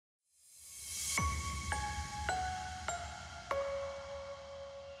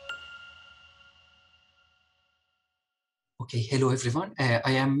Okay, hello everyone.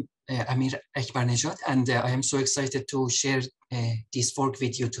 I am Amir Akbarnejad, and I am so excited to share this work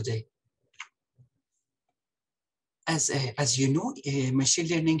with you today. As you know, machine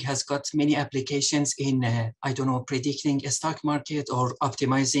learning has got many applications in, I don't know, predicting a stock market or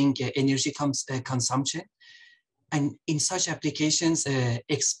optimizing energy consumption. And in such applications,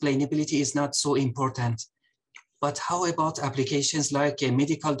 explainability is not so important. But how about applications like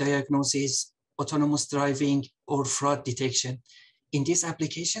medical diagnosis, autonomous driving, or fraud detection? In these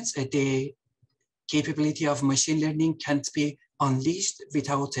applications, the capability of machine learning can't be unleashed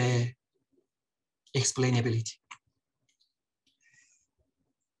without explainability.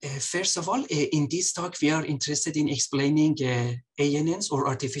 First of all, in this talk, we are interested in explaining ANNs or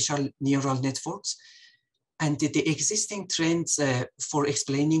artificial neural networks. And the existing trends for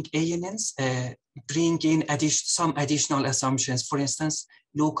explaining ANNs bring in some additional assumptions. For instance,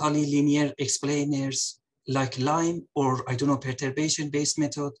 locally linear explainers like LIME, or I don't know, perturbation-based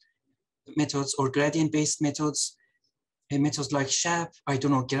methods or gradient-based methods, methods like SHAP, I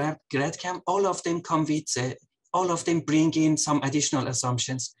don't know, GradCam. All of them come with, all of them bring in some additional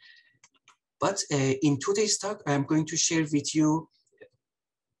assumptions. But in today's talk, I'm going to share with you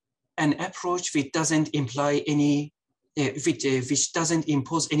an approach which doesn't imply any, which doesn't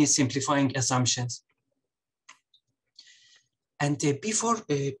impose any simplifying assumptions. And before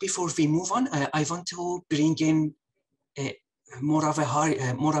we move on, I want to bring in more of a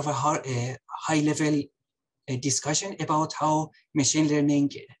high-level discussion about how machine learning,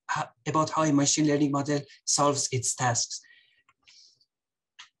 about how a machine learning model solves its tasks.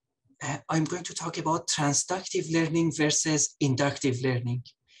 I'm going to talk about transductive learning versus inductive learning.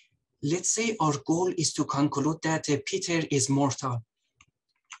 Let's say our goal is to conclude that Peter is mortal.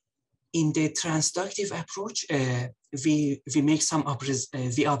 In the transductive approach, we make some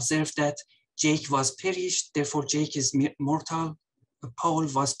we observe that Jake was perished, therefore Jake is mortal. Paul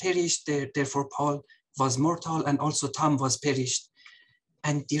was perished, therefore Paul was mortal, and also Tom was perished.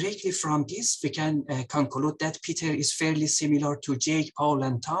 And directly from this, we can conclude that Peter is fairly similar to Jake, Paul,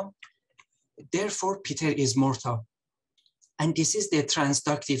 and Tom. Therefore, Peter is mortal. And this is the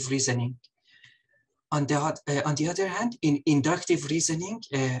transductive reasoning. On the other hand, in inductive reasoning,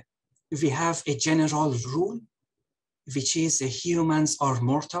 we have a general rule, which is humans are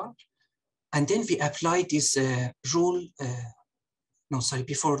mortal. And then we apply this rule.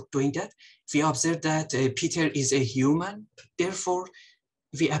 Before doing that, we observe that Peter is a human. Therefore,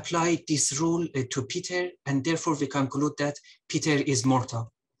 we apply this rule to Peter, and therefore we conclude that Peter is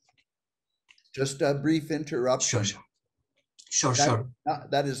mortal. Just a brief interruption. Sure.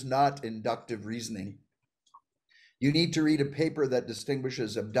 That is not inductive reasoning. You need to read a paper that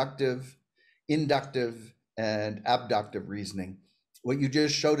distinguishes abductive, inductive, and abductive reasoning. What you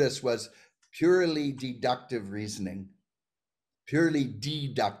just showed us was purely deductive reasoning, purely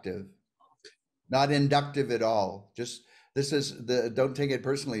deductive, not inductive at all. Just, this is don't take it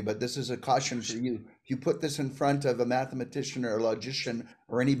personally, but this is a caution for you. If you put this in front of a mathematician or a logician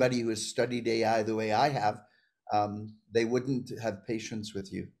or anybody who has studied AI the way I have, they wouldn't have patience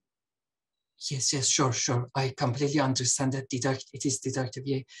with you. Yes, sure. I completely understand that it is deductive,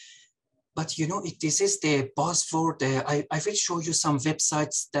 yeah. But you know, this is the buzzword. I will show you some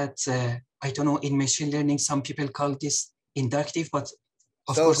websites that, I don't know, in machine learning, some people call this inductive, but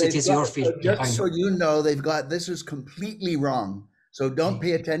of course it is your field. Just so you know, they've got, this is completely wrong. So don't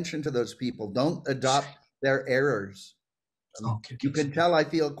pay attention to those people. Don't adopt their errors. Okay. You can tell I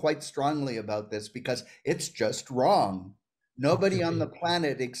feel quite strongly about this because it's just wrong. Nobody on the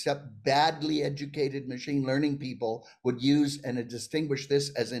planet except badly educated machine learning people would use and distinguish this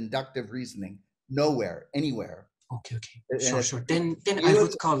as inductive reasoning. Nowhere, anywhere. Okay. Sure. Then I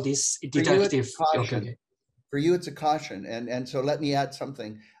would call this deductive. Okay. For you, it's a caution. And so let me add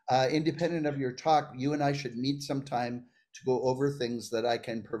something. Independent of your talk, you and I should meet sometime to go over things that I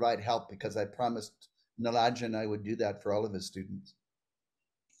can provide help, because I promised Nilanjan I would do that for all of his students.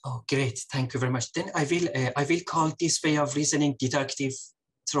 Oh, great. Thank you very much. Then I will call this way of reasoning deductive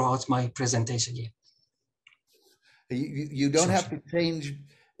throughout my presentation here. You don't have to change.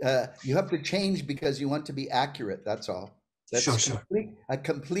 You have to change because you want to be accurate. That's all. That's sure. A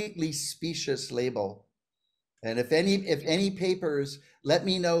completely specious label. And if any papers, let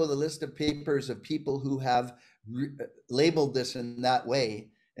me know the list of papers of people who have labeled this in that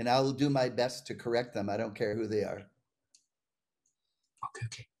way, and I'll do my best to correct them. I don't care who they are.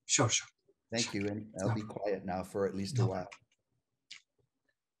 Okay. Sure. Thank you, and I'll be quiet now for at least a while.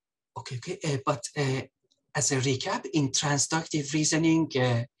 Okay. But as a recap, in transductive reasoning,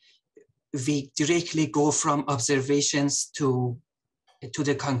 we directly go from observations to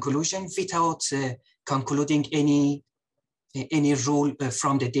the conclusion without concluding any any rule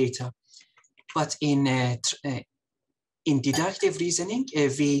from the data. But in deductive reasoning,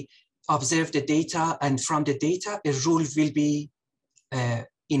 we observe the data, and from the data, a rule will be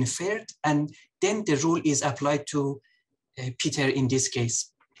inferred, and then the rule is applied to Peter in this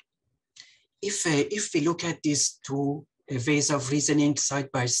case. If we look at these two ways of reasoning side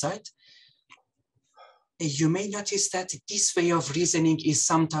by side, you may notice that this way of reasoning is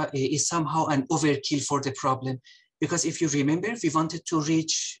somehow an overkill for the problem. Because if you remember, we wanted to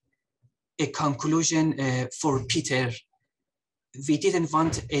reach a conclusion for Peter. We didn't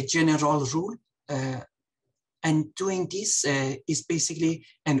want a general rule. And doing this is basically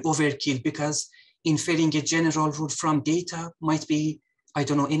an overkill, because inferring a general rule from data might be, I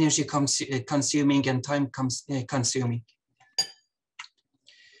don't know, energy consuming and time consuming.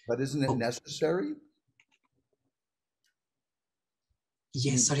 But isn't it necessary?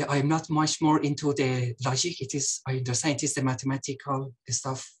 Yes, sorry, I'm not much more into the logic. It is, I understand it is the mathematical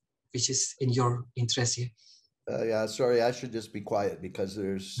stuff which is in your interest here. Yeah, sorry, I should just be quiet because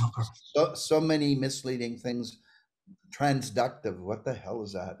there's No so many misleading things. Transductive, what the hell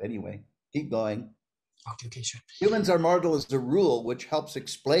is that? Anyway, keep going. Okay, sure. Humans are mortal is a rule which helps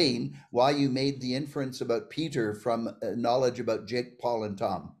explain why you made the inference about Peter from knowledge about Jake, Paul, and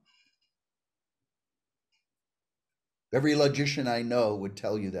Tom. Every logician I know would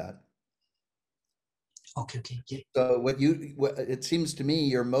tell you that. Okay, yeah. So it seems to me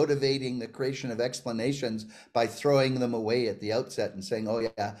you're motivating the creation of explanations by throwing them away at the outset and saying, oh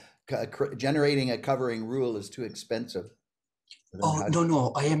yeah, generating a covering rule is too expensive. Oh,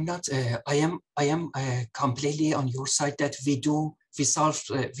 no, I am not. I am completely on your side that we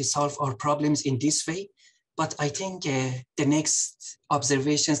solve our problems in this way. But I think the next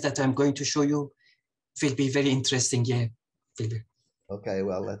observations that I'm going to show you will be very interesting. Yeah, okay,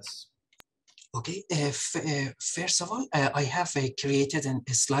 well, let's. Okay, first of all, I have created a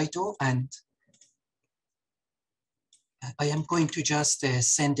Slido, and I am going to just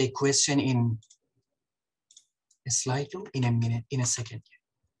send a question in a Slido in a second.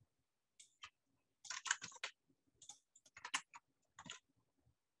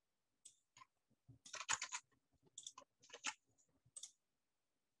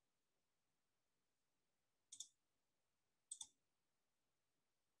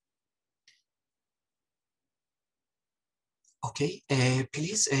 Okay,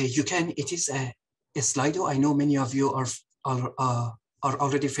 please, you can, it is a Slido. I know many of you are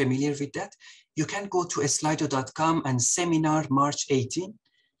already familiar with that. You can go to slido.com and seminar March 18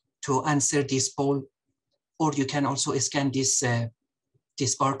 to answer this poll, or you can also scan this,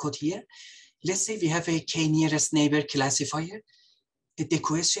 this barcode here. Let's say we have a k-nearest neighbor classifier. The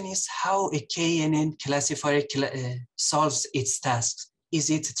question is how a KNN classifier solves its tasks. Is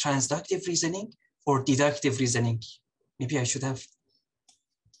it transductive reasoning or deductive reasoning? Maybe I should have.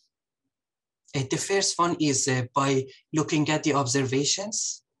 The first one is by looking at the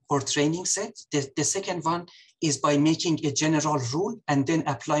observations or training set. The second one is by making a general rule and then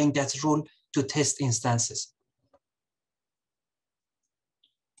applying that rule to test instances.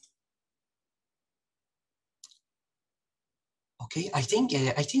 Okay, I think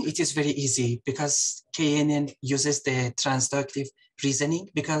it is very easy because KNN uses the transductive reasoning,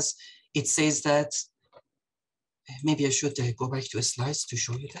 because it says that, maybe I should go back to slides to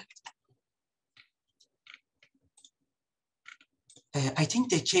show you that. I think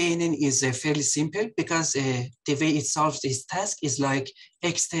the KNN is fairly simple, because the way it solves this task is like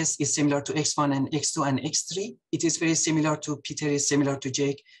X test is similar to X1 and X2 and X3. It is very similar to Peter, is similar to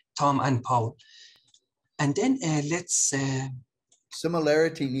Jake, Tom, and Paul. And then let's...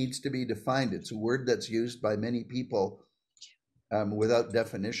 Similarity needs to be defined. It's a word that's used by many people without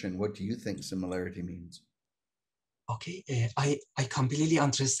definition. What do you think similarity means? Okay, I completely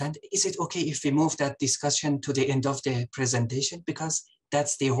understand. Is it okay if we move that discussion to the end of the presentation? Because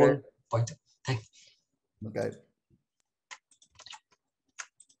that's the whole point. Thank you. Okay.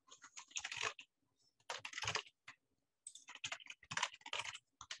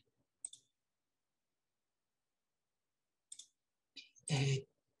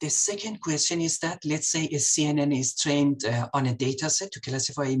 The second question is that, let's say a CNN is trained on a data set to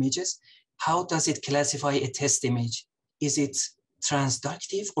classify images. How does it classify a test image? Is it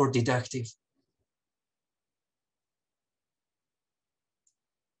transductive or deductive?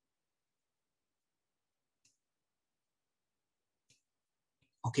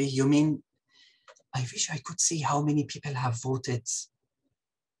 Okay, you mean, I wish I could see how many people have voted.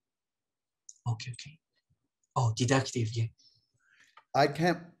 Okay. Oh, deductive, yeah. I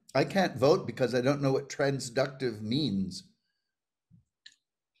can't vote because I don't know what transductive means.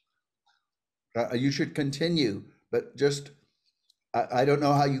 You should continue, but just I don't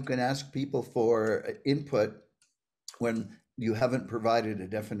know how you can ask people for input when you haven't provided a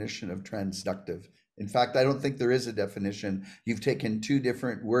definition of transductive. In fact, I don't think there is a definition. You've taken two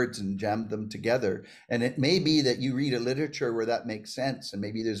different words and jammed them together. And it may be that you read a literature where that makes sense, and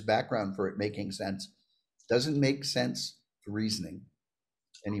maybe there's background for it making sense. Doesn't make sense for reasoning.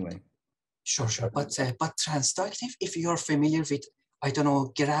 Anyway. Sure. But transductive, if you're familiar with, I don't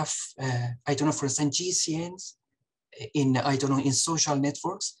know, graph, I don't know, for instance, GCNs in, I don't know, in social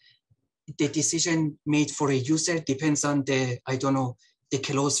networks, the decision made for a user depends on the, I don't know, the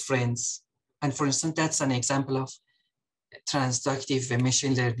close friends. And for instance, that's an example of transductive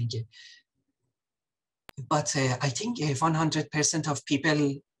machine learning. But I think 100% of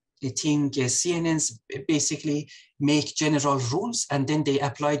people think CNNs basically make general rules and then they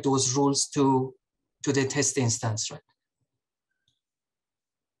apply those rules to the test instance, right?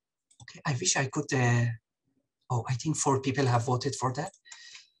 Okay, I wish I could, oh, I think 4 people have voted for that.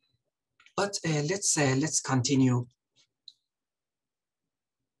 But let's continue.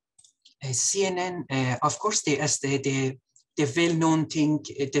 CNN, of course, the well-known thing,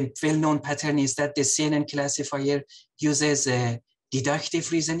 the well-known pattern is that the CNN classifier uses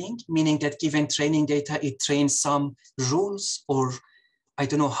deductive reasoning, meaning that given training data, it trains some rules or I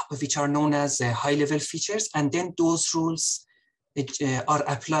don't know, which are known as high-level features, and then those rules are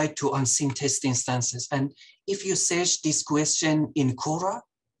applied to unseen test instances. And if you search this question in Quora,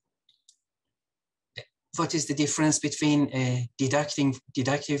 what is the difference between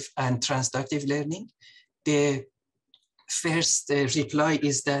deductive and transductive learning? The first reply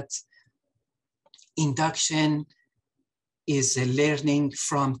is that induction is learning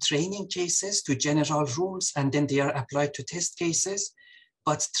from training cases to general rules, and then they are applied to test cases.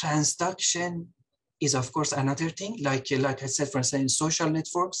 But transduction is, of course, another thing, like I said, for instance, in social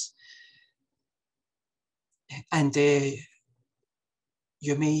networks. And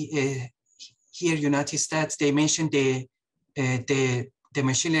you may here you notice that they mentioned the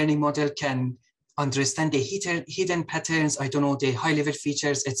machine learning model can understand the hidden patterns, I don't know, the high-level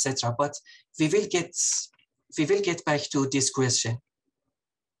features, etc. But we will get back to this question.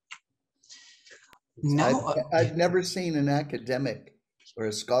 Now, I've never seen an academic or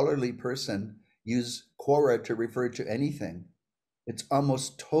a scholarly person use Quora to refer to anything. It's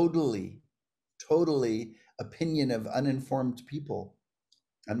almost totally opinion of uninformed people.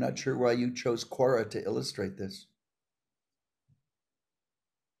 I'm not sure why you chose Quora to illustrate this.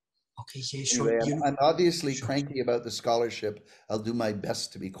 Okay, yeah, sure. Anyway, I'm obviously cranky about the scholarship. I'll do my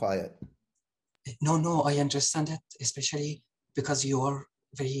best to be quiet. No, I understand that, especially because you are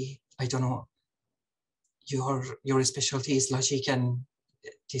very, I don't know, your specialty is logic and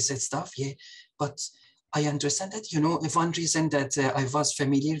this stuff, yeah. But I understand that, you know, one reason that I was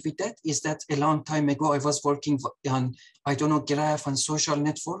familiar with that is that a long time ago I was working on, I don't know, graph and social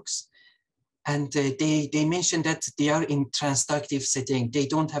networks. And they mentioned that they are in transductive setting. They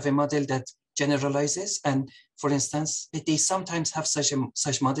don't have a model that generalizes. And for instance, they sometimes have such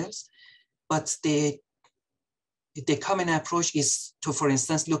models, but the common approach is to, for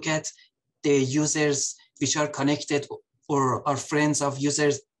instance, look at the users which are connected or are friends of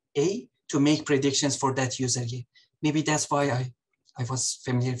users A to make predictions for that user. Yeah. Maybe that's why I was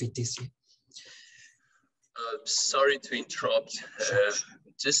familiar with this. Yeah. Sorry to interrupt.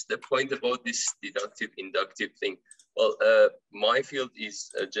 Just the point about this deductive inductive thing. Well, my field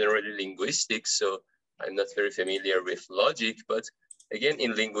is generally linguistics, so I'm not very familiar with logic, but again,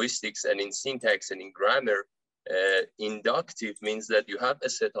 in linguistics and in syntax and in grammar, inductive means that you have a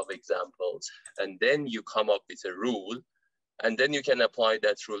set of examples and then you come up with a rule and then you can apply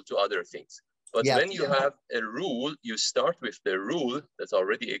that rule to other things. But when you have a rule, you start with the rule that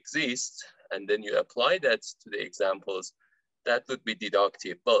already exists and then you apply that to the examples. That would be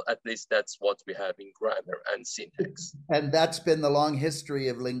deductive. Well, at least that's what we have in grammar and syntax. And that's been the long history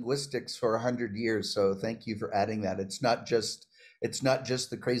of linguistics for 100 years. So thank you for adding that. It's not just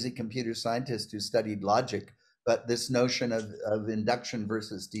the crazy computer scientist who studied logic, but this notion of induction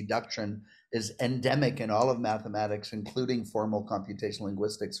versus deduction is endemic in all of mathematics, including formal computational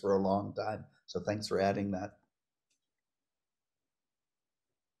linguistics, for a long time. So thanks for adding that.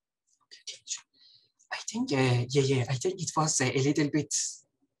 I think, I think it was a little bit,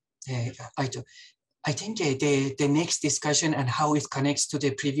 I think the next discussion and how it connects to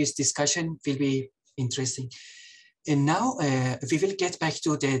the previous discussion will be interesting. And now we will get back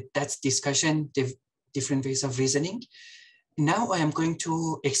to that discussion, the different ways of reasoning. Now I am going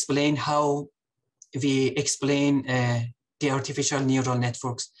to explain how we explain the artificial neural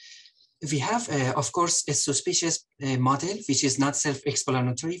networks. We have, of course, a suspicious model, which is not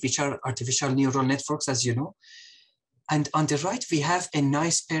self-explanatory, which are artificial neural networks, as you know. And on the right, we have a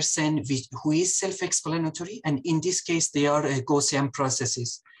nice person who is self-explanatory. And in this case, they are Gaussian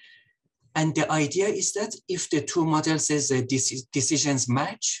processes. And the idea is that if the two models' decisions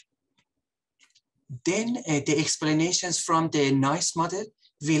match, then the explanations from the nice model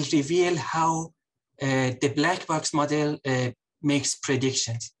will reveal how the black box model makes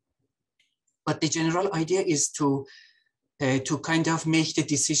predictions. But the general idea is to kind of make the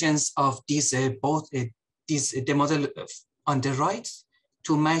decisions of these the model on the right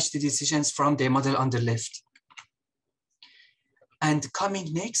to match the decisions from the model on the left. And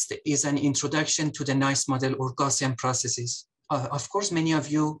coming next is an introduction to the nice model or Gaussian processes. Of course, many of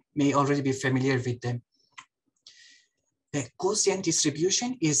you may already be familiar with them. The Gaussian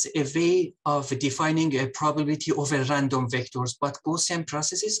distribution is a way of defining a probability over random vectors, but Gaussian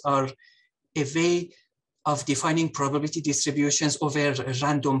processes are a way of defining probability distributions over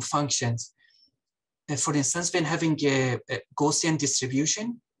random functions. For instance, when having a Gaussian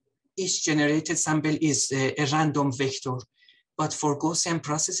distribution, each generated sample is a random vector. But for Gaussian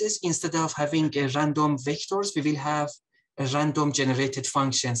processes, instead of having random vectors, we will have random generated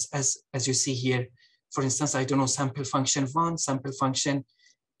functions, as you see here. For instance, I don't know, sample function 1, sample function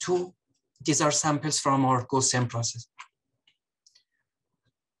 2. These are samples from our Gaussian process.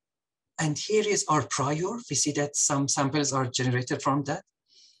 And here is our prior. We see that some samples are generated from that.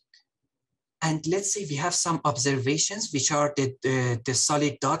 And let's say we have some observations, which are the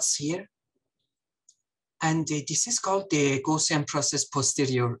solid dots here. And this is called the Gaussian process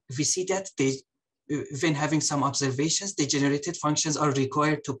posterior. We see that when having some observations, the generated functions are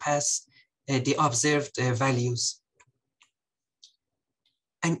required to pass the observed values.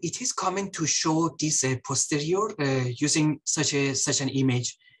 And it is common to show this posterior using such an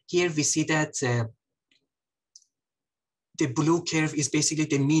image. Here we see that the blue curve is basically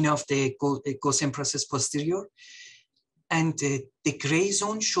the mean of the Gaussian process posterior. And the gray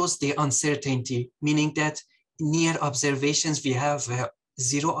zone shows the uncertainty, meaning that near observations, we have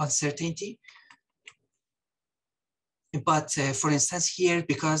zero uncertainty. But for instance, here,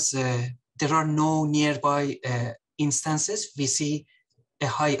 because there are no nearby instances, we see a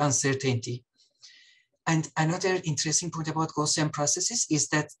high uncertainty. And another interesting point about Gaussian processes is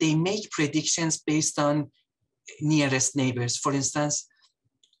that they make predictions based on nearest neighbors. For instance,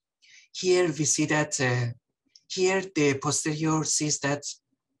 here we see that here the posterior sees that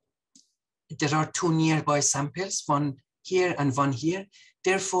there are two nearby samples, one here and one here.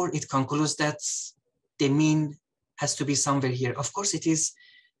 Therefore, it concludes that the mean has to be somewhere here. Of course, it is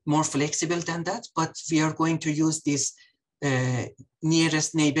more flexible than that, but we are going to use this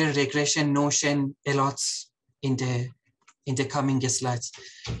nearest neighbor regression notion a lot in the coming slides.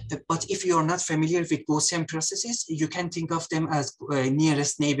 But if you are not familiar with Gaussian processes, you can think of them as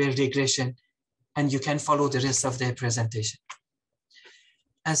nearest neighbor regression, and you can follow the rest of the presentation.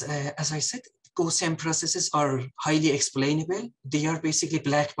 As I said, Gaussian processes are highly explainable. They are basically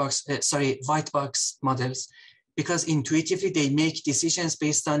white box models, because intuitively they make decisions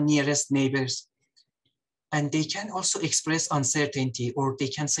based on nearest neighbors. And they can also express uncertainty, or they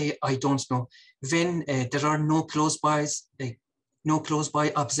can say, I don't know. When there are no close by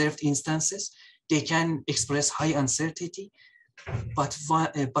observed instances, they can express high uncertainty. But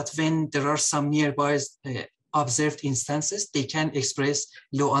when there are some nearby observed instances, they can express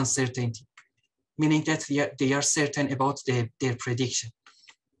low uncertainty, meaning that they are certain about their prediction.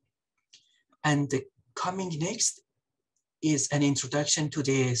 And coming next is an introduction to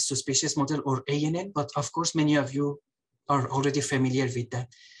the suspicious model, or ANN, but of course, many of you are already familiar with that.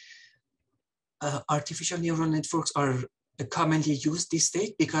 Artificial neural networks are commonly used these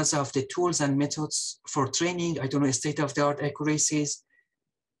days because of the tools and methods for training, I don't know, state-of-the-art accuracies,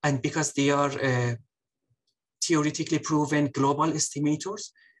 and because they are theoretically proven global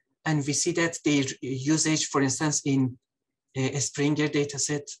estimators. And we see that their usage, for instance, in a Springer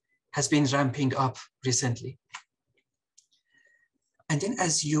dataset has been ramping up recently. And then,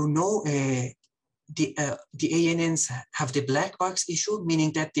 as you know, the ANNs have the black box issue,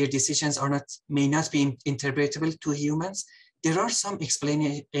 meaning that their decisions may not be interpretable to humans. There are some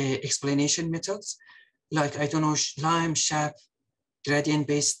explanation methods, like, I don't know, Schleim, SHAP,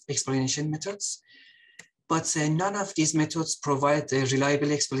 gradient-based explanation methods. But none of these methods provide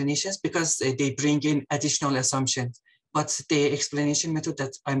reliable explanations because they bring in additional assumptions. But the explanation method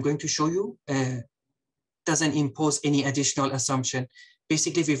that I'm going to show you doesn't impose any additional assumption.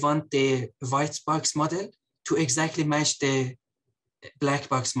 Basically, we want the white box model to exactly match the black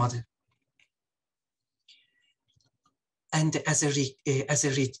box model. And as a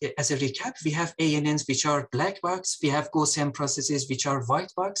recap, we have ANNs which are black box, we have Gaussian processes which are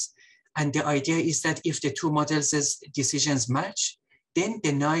white box, And the idea is that if the two models' decisions match, then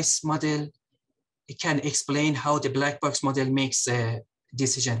the nice model can explain how the black box model makes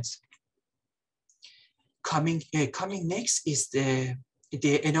decisions. Coming next is the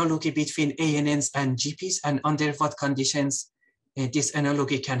analogy between ANNs and GPs and under what conditions this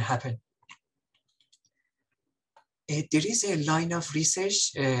analogy can happen. There is a line of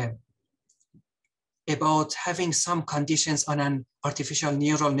research about having some conditions on an artificial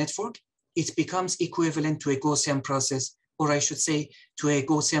neural network. It becomes equivalent to a Gaussian process, or I should say to a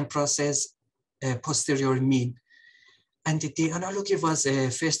Gaussian process posterior mean. And the analogy was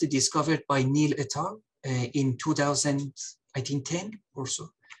first discovered by Neil et al. In 2010 or so.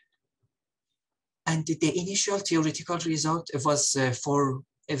 And the initial theoretical result was for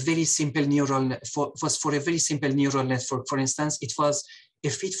a very simple neural network. For instance, it was a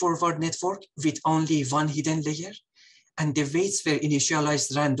feed-forward network with only one hidden layer, and the weights were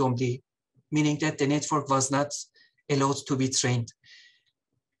initialized randomly, meaning that the network was not allowed to be trained.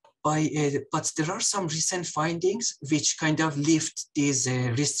 But there are some recent findings which kind of lift these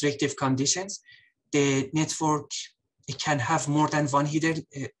restrictive conditions. The network, it can have more than one hidden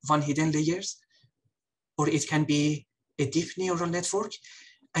layers, or it can be a deep neural network,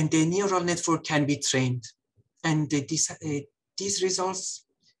 and the neural network can be trained. And these results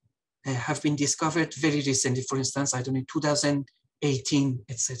have been discovered very recently, for instance, I don't know, 2018,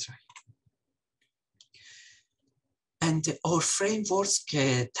 etc. And our framework's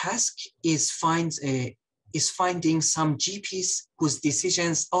task is finding some GPs whose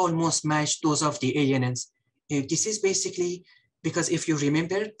decisions almost match those of the ANNs. This is basically because if you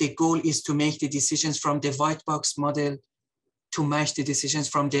remember, the goal is to make the decisions from the white box model to match the decisions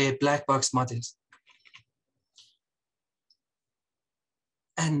from the black box models.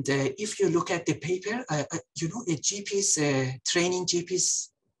 And if you look at the paper, you know, training GPs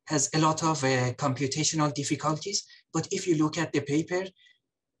has a lot of computational difficulties. But if you look at the paper,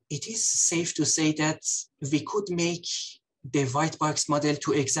 it is safe to say that we could make the white box model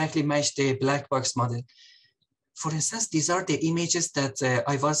to exactly match the black box model. For instance, these are the images that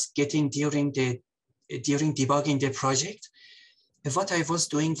I was getting during debugging the project. What I was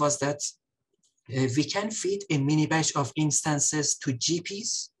doing was that we can feed a mini batch of instances to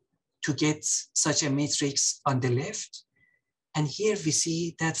GPs to get such a matrix on the left. And here we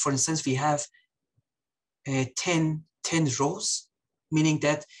see that, for instance, we have 10 rows, meaning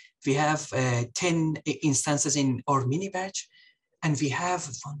that we have 10 instances in our mini batch, and we have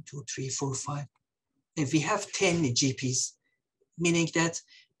 1, 2, 3, 4, 5. We have 10 GPs, meaning that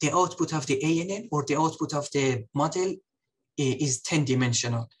the output of the ANN or the output of the model is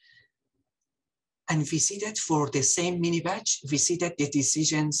 10-dimensional. And we see that for the same mini batch, we see that the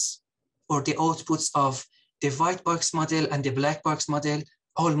decisions or the outputs of the white box model and the black box model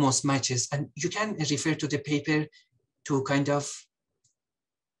almost matches. And you can refer to the paper to kind of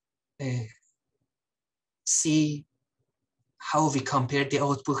see how we compare the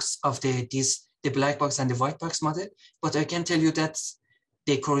outputs of the black box and the white box model. But I can tell you that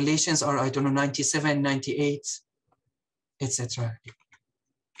the correlations are, I don't know, 97, 98, etc.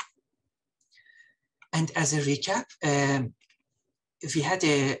 And as a recap,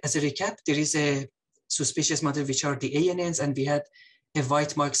 there is a suspicious model, which are the ANNs, and we had a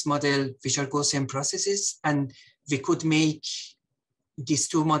white box model, which are Gaussian processes, and we could make these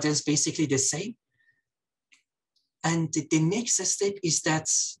two models basically the same. And the next step is that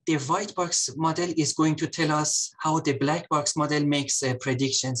the white box model is going to tell us how the black box model makes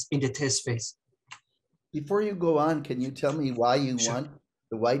predictions in the test phase. Before you go on, can you tell me why you Sure. want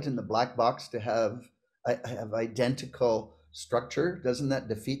the white and the black box to have identical structure? Doesn't that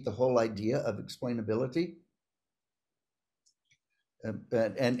defeat the whole idea of explainability?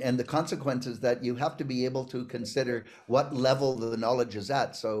 And the consequence is that you have to be able to consider what level the knowledge is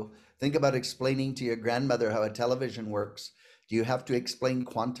at. So think about explaining to your grandmother how a television works. Do you have to explain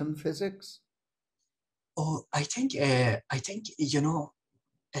quantum physics? Oh, I think you know,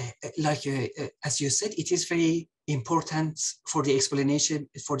 as you said, it is very important for the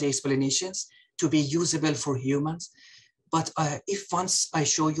explanations to be usable for humans. But if once I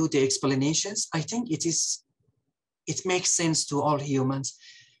show you the explanations, I think it makes sense to all humans.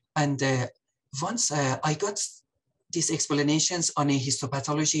 And once I got these explanations on a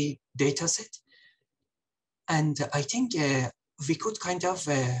histopathology dataset, and I think we could kind of,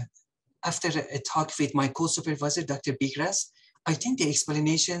 after a talk with my co-supervisor, Dr. Bigras, I think the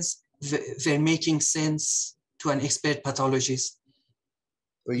explanations were making sense to an expert pathologist.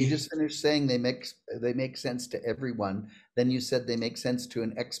 Well, you just finished saying they make sense to everyone. Then you said they make sense to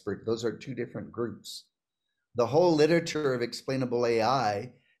an expert. Those are two different groups. The whole literature of explainable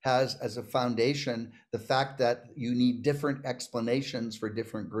AI has as a foundation the fact that you need different explanations for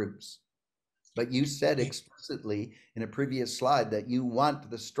different groups. But you said explicitly in a previous slide that you want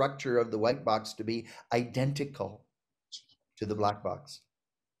the structure of the white box to be identical to the black box.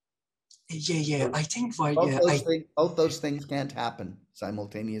 Yeah. I think why both those things can't happen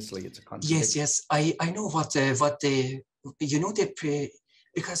simultaneously. It's a contradiction. Yes. I know what the you know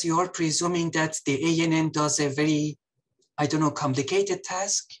because you are presuming that the ANN does a very, I don't know, complicated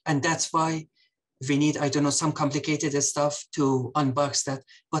task, and that's why we need, I don't know, some complicated stuff to unbox that.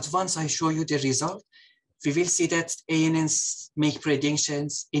 But once I show you the result, we will see that ANNs make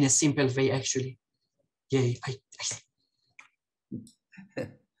predictions in a simple way, actually. Yeah,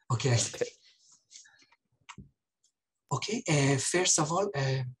 okay. Okay, first of all,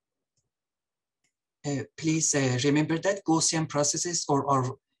 please remember that Gaussian processes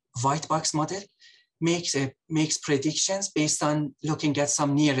or white box model makes predictions based on looking at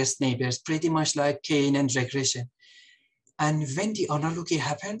some nearest neighbors, pretty much like KNN regression. And when the analogy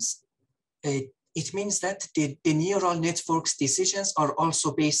happens, it means that the neural network's decisions are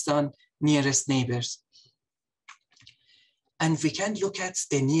also based on nearest neighbors. And we can look at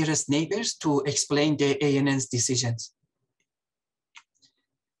the nearest neighbors to explain the ANN's decisions.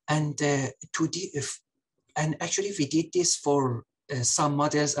 And actually we did this for some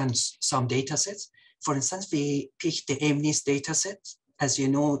models and some data sets. For instance, we picked the MNIST dataset. As you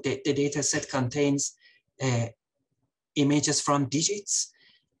know, the dataset contains images from digits.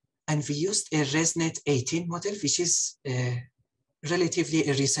 And we used a ResNet 18 model, which is relatively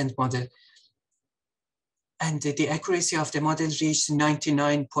a recent model. And the accuracy of the model reached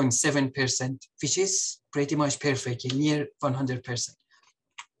 99.7%, which is pretty much perfect, near 100%.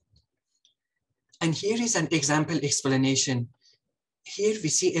 And here is an example explanation. Here we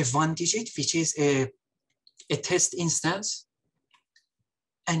see a 1 digit, which is a test instance.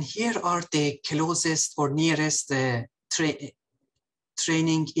 And here are the closest or nearest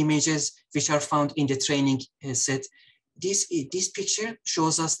training images which are found in the training set. This picture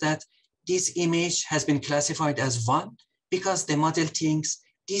shows us that this image has been classified as 1 because the model thinks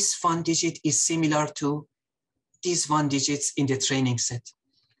this 1 digit is similar to these 1 digits in the training set.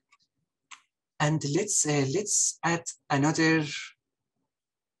 And let's add another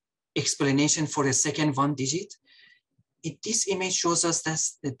explanation for a second 1 digit. This image shows us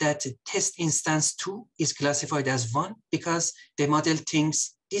that test instance 2 is classified as 1 because the model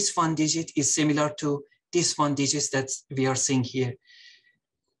thinks this 1 digit is similar to this 1 digit that we are seeing here.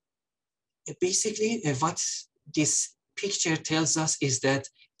 Basically, what this picture tells us is that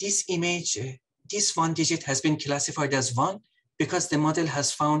this image, this 1 digit has been classified as 1 because the model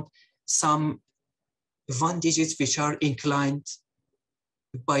has found some 1 digits which are inclined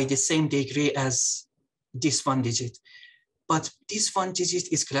by the same degree as this 1 digit. But this 1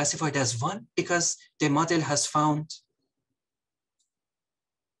 digit is classified as 1 because the model has found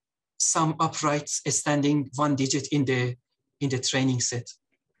some upright standing 1 digit in the training set.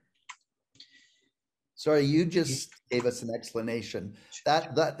 Sorry, you just gave us an explanation.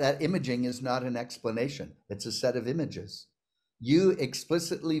 That imaging is not an explanation. It's a set of images. You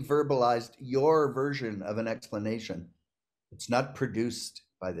explicitly verbalized your version of an explanation. It's not produced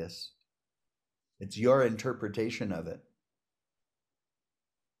by this. It's your interpretation of it.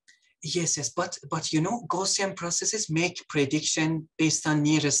 Yes, but you know, Gaussian processes make prediction based on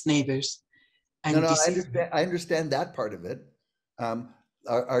nearest neighbors. And no, I understand that part of it.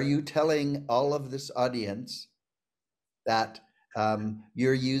 Are you telling all of this audience that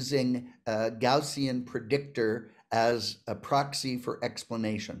you're using a Gaussian predictor as a proxy for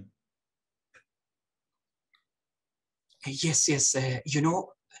explanation? Yes. You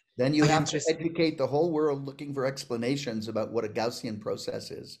know, then you have to educate the whole world looking for explanations about what a Gaussian process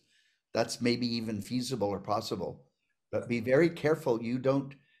is. That's maybe even feasible or possible, but be very careful you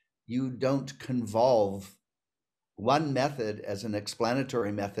don't convolve one method as an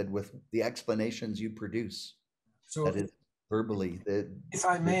explanatory method with the explanations you produce. So that is verbally. If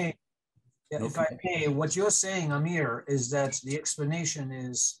I may, what you're saying, Amir, is that the explanation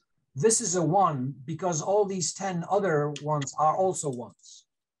is this is a 1 because all these 10 other ones are also 1s.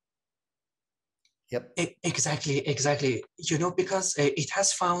 Yep. Exactly. You know, because it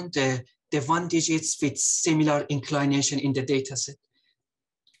has found the 1 digits with similar inclination in the data set.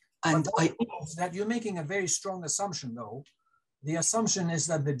 And that you're making a very strong assumption, though. The assumption is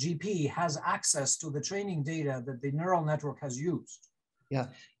that the GP has access to the training data that the neural network has used. Yeah.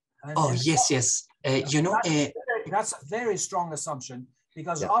 Yes. You know, that's a very strong assumption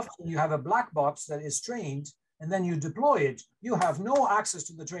because often you have a black box that is trained and then you deploy it. You have no access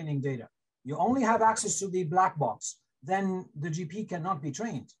to the training data. You only have access to the black box. then the GP cannot be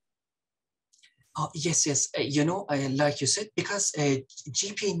trained. Yes, yes. You know, like you said, because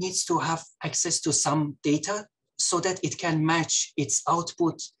GP needs to have access to some data so that it can match its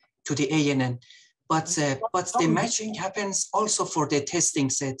output to the ANN. But the matching happens also for the testing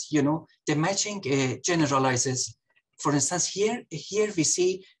set. You know, the matching generalizes. For instance, here we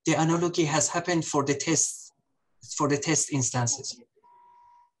see the analogy has happened for the tests, for the test instances.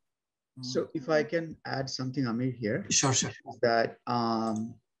 So if I can add something, Amir, here. Sure, sure. That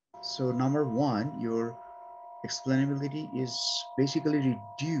so number one, your explainability is basically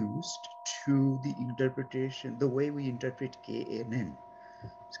reduced to the interpretation, the way we interpret KNN.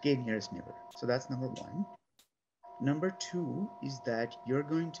 K nearest neighbor. So that's number one. Number two is that you're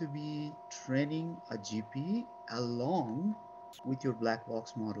going to be training a GP along with your black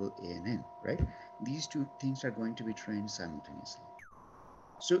box model ANN, right? These two things are going to be trained simultaneously.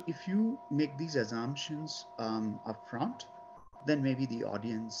 So if you make these assumptions up front, then maybe the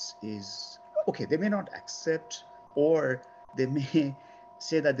audience is, okay, they may not accept, or they may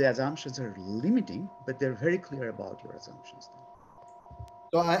say that the assumptions are limiting, but they're very clear about your assumptions.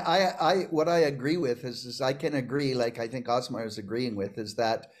 So what I agree with is I can agree, like I think Osmar is agreeing with, is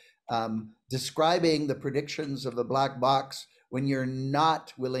that describing the predictions of the black box when you're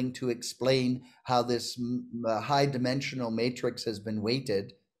not willing to explain how this high dimensional matrix has been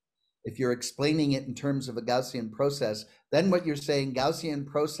weighted, if you're explaining it in terms of a Gaussian process, then what you're saying, Gaussian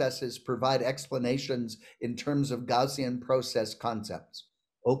processes provide explanations in terms of Gaussian process concepts.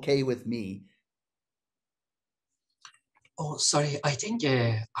 Okay with me. Oh, sorry. I think,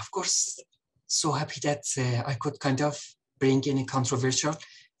 of course, so happy that I could kind of bring in a controversial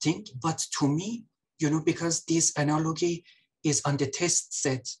thing. But to me, you know, because this analogy is on the test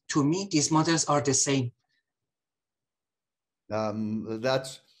set, to me, these models are the same.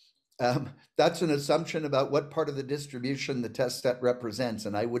 That's an assumption about what part of the distribution the test set represents,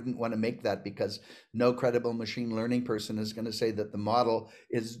 and I wouldn't want to make that, because no credible machine learning person is going to say that the model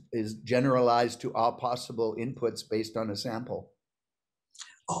is generalized to all possible inputs based on a sample.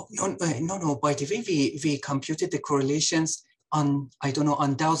 Oh, no. By the way, we computed the correlations on, I don't know,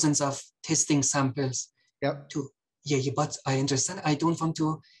 on thousands of testing samples. Yep. Yeah, but I understand. I don't want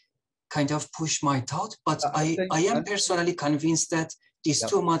to kind of push my thought, but I am personally convinced that these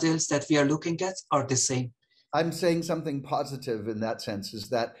two models that we are looking at are the same. I'm saying something positive in that sense, is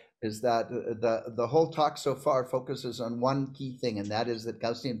that the whole talk so far focuses on one key thing, and that is that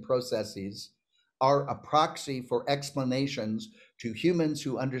Gaussian processes are a proxy for explanations to humans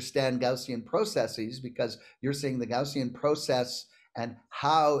who understand Gaussian processes, because you're saying the Gaussian process and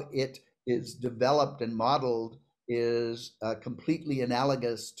how it is developed and modeled is completely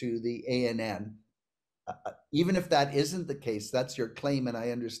analogous to the ANN. Even if that isn't the case, that's your claim, and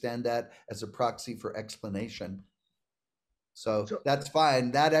I understand that as a proxy for explanation. So that's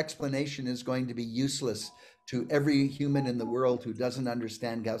fine. That explanation is going to be useless to every human in the world who doesn't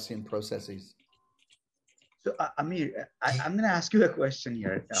understand Gaussian processes. So Amir, I'm going to ask you a question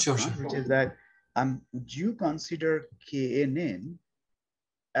here, sure. Which is that would you consider KNN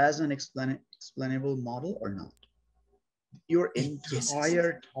as an explainable model or not? Your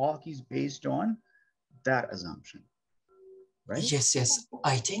entire talk is based on that assumption, right? Yes.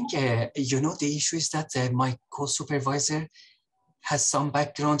 I think, you know, the issue is that my co-supervisor has some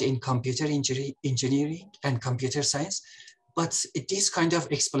background in computer engineering and computer science, but this kind of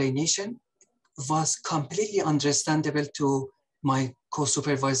explanation was completely understandable to my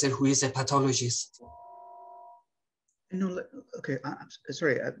co-supervisor, who is a pathologist. No, okay, I'm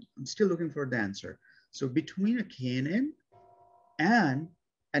sorry, I'm still looking for the answer. So between a KNN and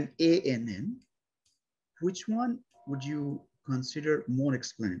an ANN, which one would you consider more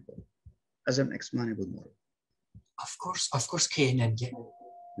explainable as an explainable model? Of course, KNN, yeah.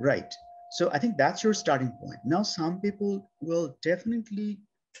 Right. So I think that's your starting point. Now, some people will definitely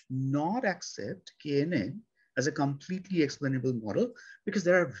not accept KNN as a completely explainable model because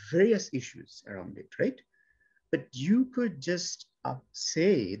there are various issues around it, right? But you could just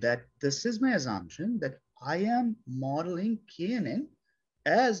say that this is my assumption that I am modeling KNN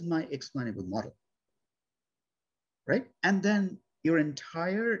as my explainable model, right? And then your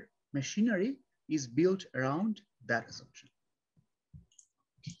entire machinery is built around that assumption.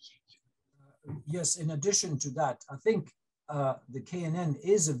 Yes, in addition to that, I think the KNN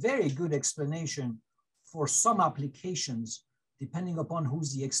is a very good explanation for some applications, depending upon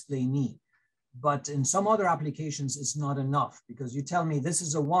who's the explainee. But in some other applications, it's not enough, because you tell me this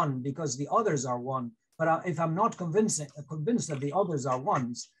is a 1 because the others are 1. But if I'm not convinced that the others are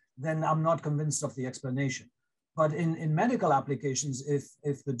 1s, then I'm not convinced of the explanation. But in medical applications,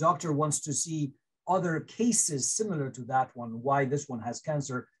 if the doctor wants to see other cases similar to that one, why this one has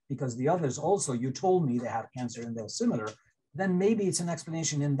cancer, because the others also, you told me they have cancer and they're similar, then maybe it's an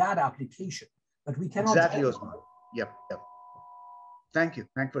explanation in that application. But we cannot. Exactly, Osman. Yep, yep. Thank you.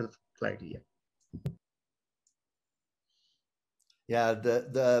 Thank you for the clarity. Yeah,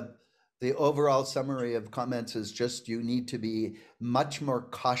 the overall summary of comments is just you need to be much more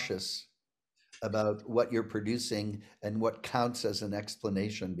cautious about what you're producing and what counts as an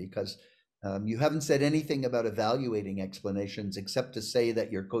explanation, because you haven't said anything about evaluating explanations except to say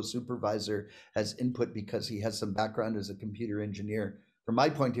that your co-supervisor has input because he has some background as a computer engineer. From my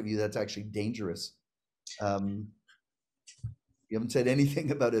point of view, that's actually dangerous. You haven't said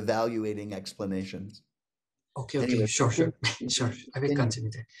anything about evaluating explanations. Okay, Anyway, sure. I will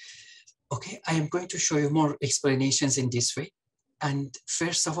continue there. Okay, I am going to show you more explanations in this way. And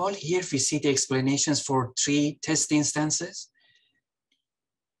first of all, here we see the explanations for 3 test instances.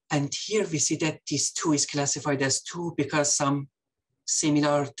 And here we see that this 2 is classified as 2 because some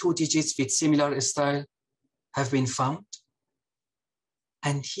similar 2 digits with similar style have been found.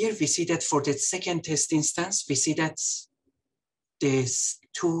 And here we see that for the second test instance, we see that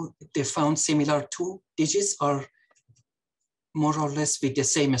the found similar 2 digits are more or less with the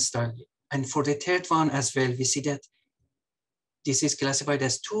same style. And for the third one as well, we see that this is classified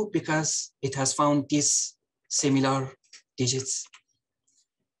as 2 because it has found these similar digits.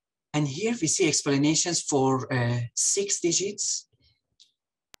 And here we see explanations for 6 digits.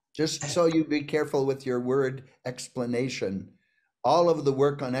 Just so you be careful with your word explanation. All of the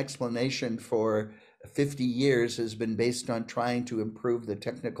work on explanation for 50 years has been based on trying to improve the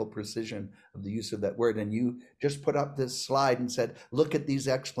technical precision of the use of that word. And you just put up this slide and said, look at these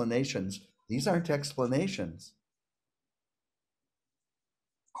explanations. These aren't explanations.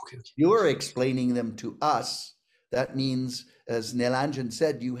 Okay. You are explaining them to us. That means, as Nilanjan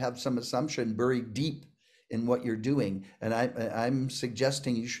said, you have some assumption buried deep in what you're doing. And I'm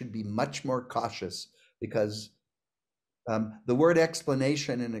suggesting you should be much more cautious, because the word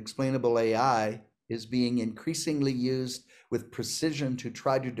explanation in explainable AI is being increasingly used with precision to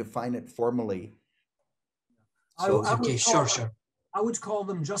try to define it formally. So, sure. I would call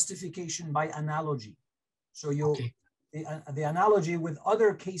them justification by analogy. So the analogy with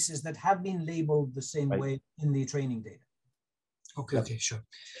other cases that have been labeled the same way in the training data. Okay, sure.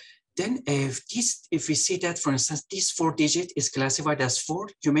 Then if we see that, for instance, this 4 digit is classified as 4,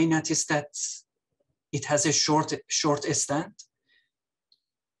 you may notice that it has a short stand.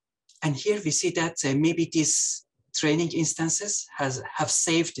 And here we see that maybe these training instances have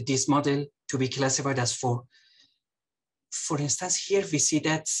saved this model to be classified as 4. For instance, here we see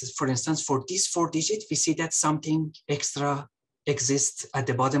that, for instance, for this 4 digit, we see that something extra exists at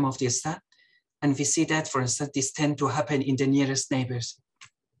the bottom of the stand. And we see that, for instance, this tend to happen in the nearest neighbors.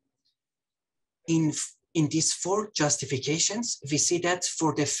 In these 4 justifications, we see that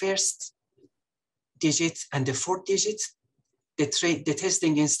for the first digit and the 4th digit, the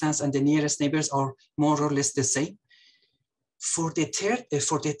testing instance and the nearest neighbors are more or less the same. For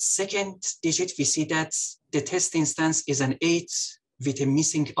the second digit, we see that the test instance is an 8 with a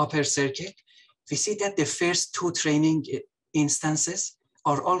missing upper circle. We see that the first 2 training instances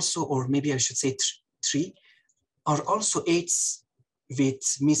are also, or maybe I should say 3, are also 8s with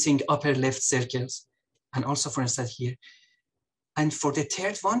missing upper left circles. And also, for instance, here. And for the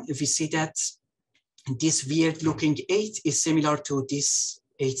third one, we see that this weird looking 8 is similar to these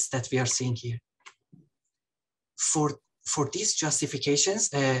 8s that we are seeing here. For these justifications,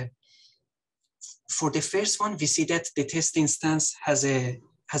 for the first one, we see that the test instance has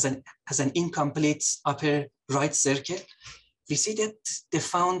an incomplete upper right circle. We see that the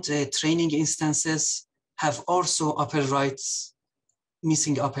found training instances have also upper rights,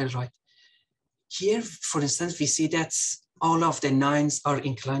 missing upper right. Here, for instance, we see that all of the 9s are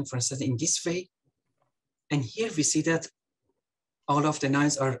inclined, for instance, in this way. And here we see that all of the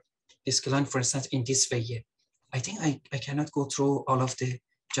 9s are inclined, for instance, in this way here. I think I cannot go through all of the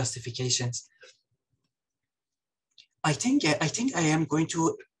justifications. I think I am going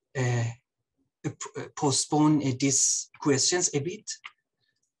to postpone these questions a bit.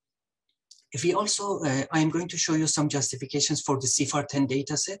 We also, I am going to show you some justifications for the CIFAR-10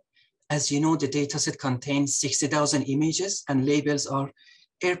 dataset. As you know, the dataset contains 60,000 images, and labels are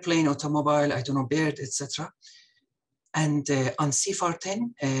airplane, automobile, I don't know, bird, etc. And on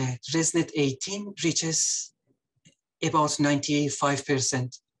CIFAR-10, ResNet 18 reaches about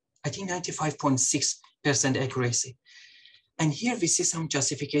 95%, I think 95.6% accuracy. And here we see some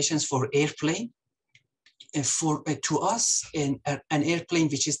justifications for airplane. And to us, an airplane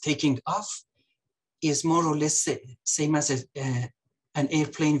which is taking off is more or less same as an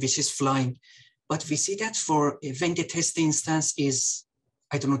airplane which is flying. But we see that for when the test instance is,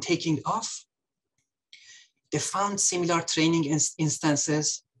 I don't know, taking off, the found similar training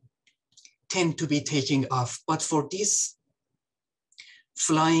instances tend to be taking off. But for these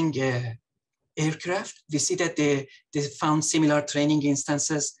flying aircraft, we see that the found similar training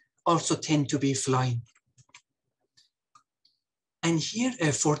instances also tend to be flying. And here,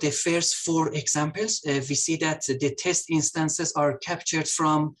 for the first 4 examples, we see that the test instances are captured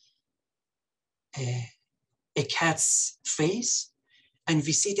from a cat's face. And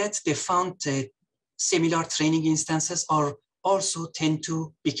we see that the found similar training instances are also tend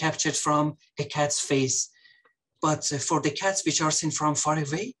to be captured from a cat's face. But for the cats which are seen from far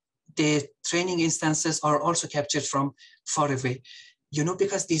away, the training instances are also captured from far away. You know,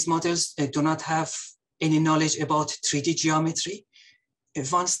 because these models do not have any knowledge about 3D geometry.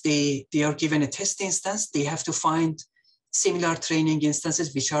 Once they are given a test instance, they have to find similar training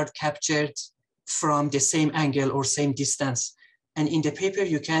instances which are captured from the same angle or same distance. And in the paper,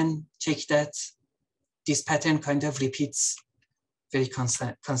 you can check that this pattern kind of repeats very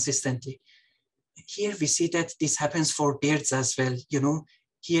consistently. Here we see that this happens for birds as well. You know,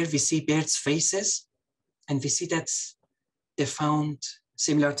 here we see birds' faces, and we see that the found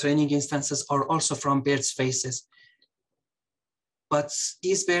similar training instances are also from birds' faces. But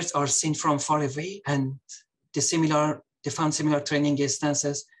these birds are seen from far away, and the found similar training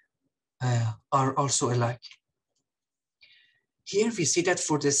instances are also alike. Here we see that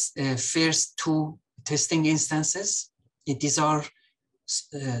for this first 2 testing instances, these are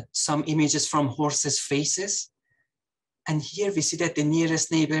some images from horses' faces. And here we see that the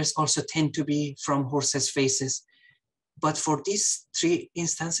nearest neighbors also tend to be from horses' faces. But for these 3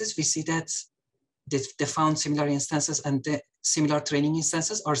 instances, we see that the found similar instances and the similar training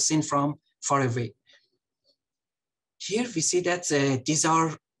instances are seen from far away. Here we see that these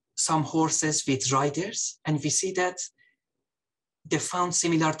are some horses with riders, and we see that the found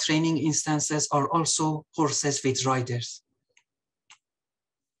similar training instances are also horses with riders.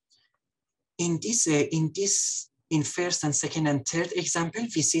 In first and second and third example,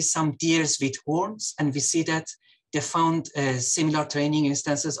 we see some deers with horns, and we see that the found similar training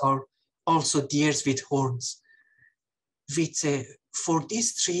instances are also deers with horns. For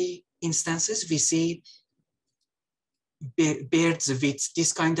these 3 instances, we see birds with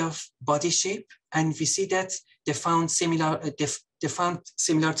this kind of body shape, and we see that the found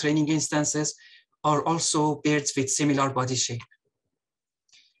similar training instances are also birds with similar body shape.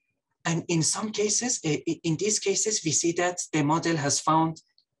 And in some cases, in these cases, we see that the model has found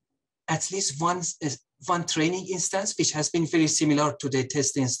at least one training instance which has been very similar to the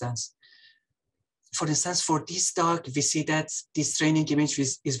test instance. For instance, for this dog, we see that this training image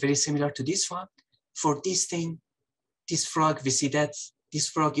is very similar to this one. For this frog, we see that this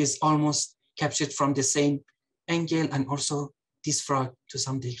frog is almost captured from the same angle, and also this frog to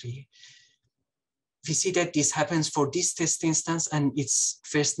some degree. We see that this happens for this test instance and its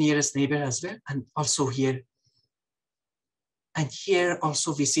first nearest neighbor as well, and also here. And here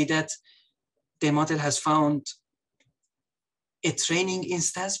also we see that the model has found a training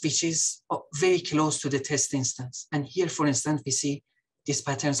instance which is very close to the test instance. And here, for instance, we see these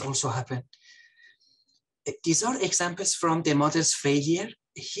patterns also happen. These are examples from the model's failure.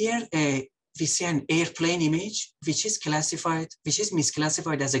 Here we see an airplane image which is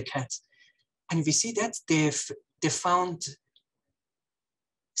misclassified as a cat. And we see that the found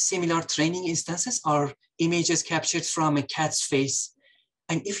similar training instances are images captured from a cat's face.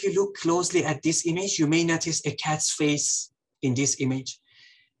 And if you look closely at this image, you may notice a cat's face in this image.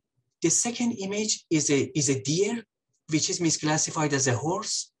 The second image is a deer, which is misclassified as a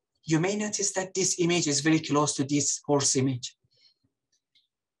horse. You may notice that this image is very close to this horse image.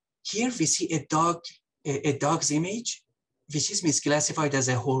 Here we see a dog's image, which is misclassified as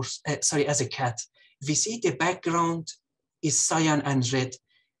as a cat. We see the background is cyan and red.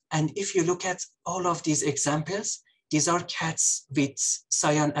 And if you look at all of these examples, these are cats with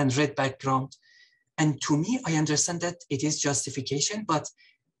cyan and red background. And to me, I understand that it is justification, but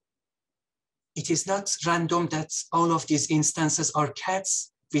it is not random that all of these instances are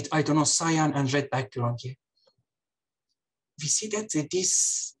cats with, I don't know, cyan and red background here. We see that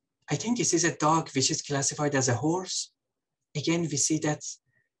I think this is a dog which is classified as a horse. Again, we see that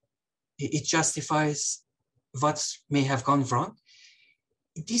it justifies what may have gone wrong.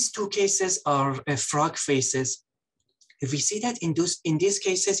 These 2 cases are frog faces. We see that in these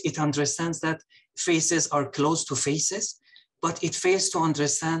cases, it understands that faces are close to faces, but it fails to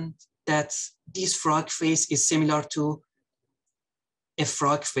understand that this frog face is similar to a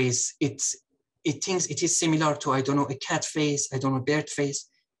frog face. It thinks it is similar to, I don't know, a cat face, I don't know, bird face,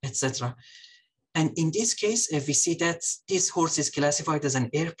 etc. And in this case, we see that this horse is classified as an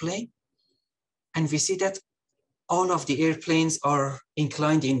airplane. And we see that all of the airplanes are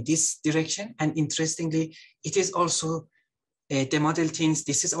inclined in this direction. And interestingly, it is also, the model thinks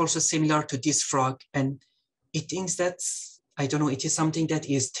this is also similar to this frog. And it thinks that, I don't know, it is something that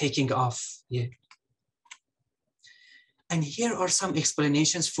is taking off here. And here are some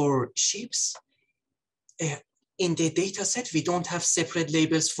explanations for ships. In the data set, we don't have separate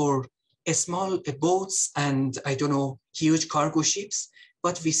labels for small boats and, I don't know, huge cargo ships,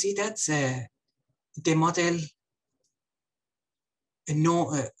 but we see that the model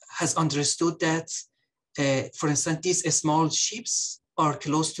has understood that, for instance, these small ships are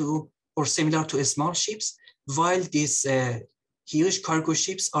close to or similar to small ships, while these huge cargo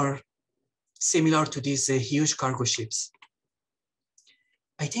ships are similar to these huge cargo ships.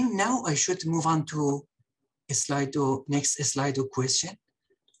 I think now I should move on to next slide question.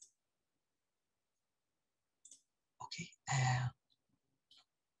 Okay.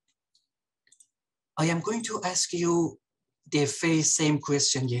 I am going to ask you the very same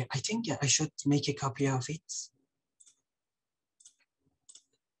question here. I think I should make a copy of it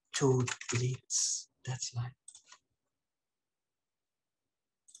to delete that line.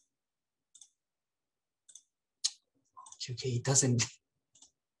 Okay, it doesn't.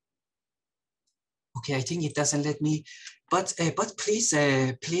 Okay, I think it doesn't let me. But please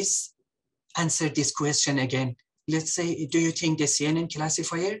answer this question again. Let's say, do you think the CNN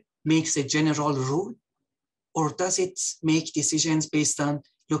classifier makes a general rule, or does it make decisions based on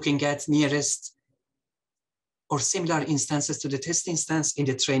looking at nearest or similar instances to the test instance in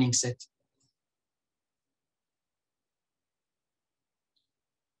the training set?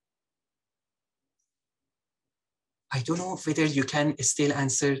 I don't know whether you can still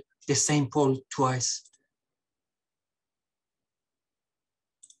answer the same poll twice.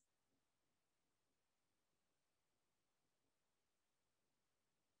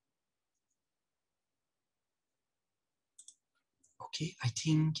 Okay, I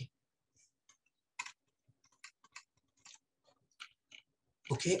think.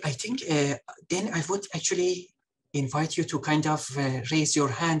 Okay, I think then I would actually invite you to kind of raise your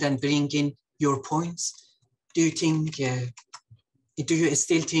hand and bring in your points. Do you think, do you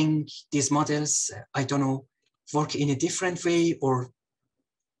still think these models, I don't know, work in a different way, or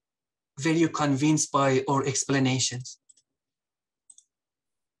were you convinced by our explanations?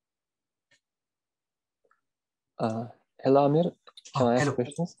 Hello, Amir. Can I ask hello.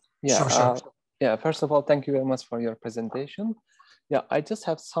 questions? Yeah, sure. Yeah, first of all, thank you very much for your presentation. Yeah, I just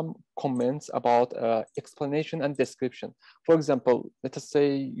have some comments about explanation and description. For example, let us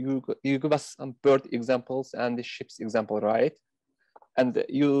say you give us some bird examples and the ships example, right? And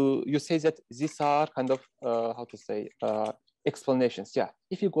you say that these are kind of, how to say, explanations. Yeah,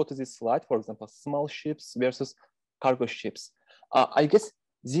 if you go to this slide, for example, small ships versus cargo ships, I guess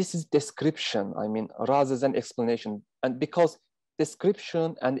this is description, I mean, rather than explanation. And because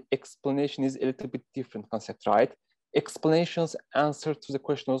description and explanation is a little bit different concept, right? Explanations answer to the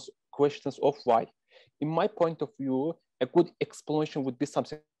questions of why. In my point of view, a good explanation would be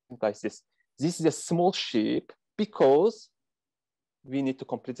something like this. This is a small ship because we need to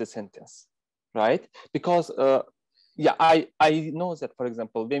complete the sentence, right? Because yeah, I know that, for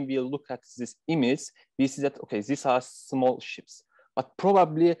example, when we look at this image, we see that, okay, these are small ships, but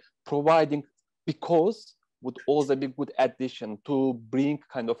probably providing because would also be good addition to bring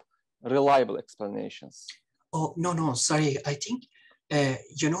kind of reliable explanations. Oh, no, sorry. I think,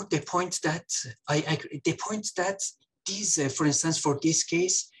 you know, the point that the point that these, for instance, for this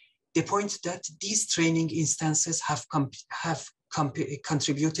case, the point that these training instances have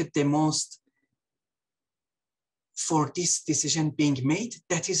contributed the most for this decision being made,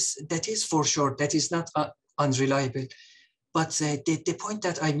 that is for sure, that is not unreliable. But the point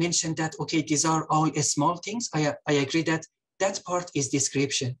that I mentioned that, okay, these are all small things, I agree that that part is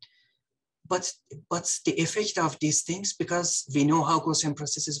description. But the effect of these things, because we know how Gaussian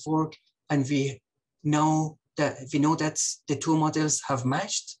processes work, and we know that the two models have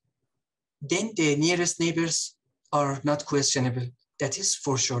matched, then the nearest neighbors are not questionable. That is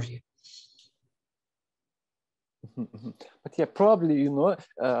for sure. Yeah. But yeah, probably, you know,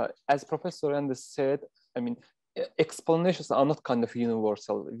 as Professor Anders said, I mean, explanations are not kind of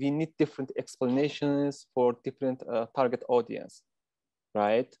universal. We need different explanations for different target audience,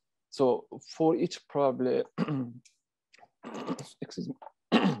 right? So for each probably, excuse me,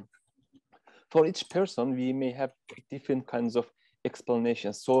 for each person, we may have different kinds of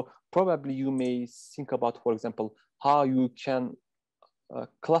explanations. So probably you may think about, for example, how you can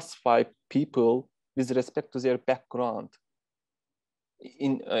classify people with respect to their background.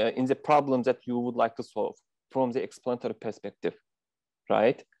 in the problems that you would like to solve from the explanatory perspective,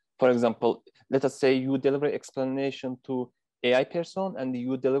 right? For example, let us say you deliver explanation to AI person and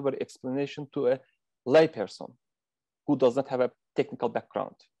you deliver explanation to a lay person who does not have a technical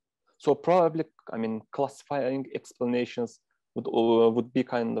background. So probably, I mean, classifying explanations would be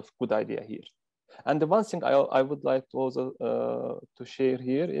kind of good idea here. And the one thing I would like to also to share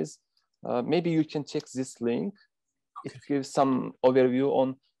here is maybe you can check this link. It gives some overview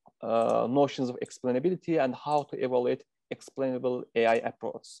on notions of explainability and how to evaluate explainable AI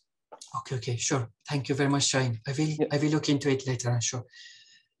approach. Okay, sure. Thank you very much, Shaheen. I will look into it later, I'm sure.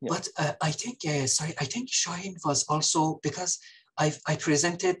 Yeah. But I think, sorry, I think Shaheen was also, because I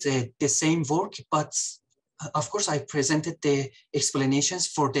presented the same work, but of course I presented the explanations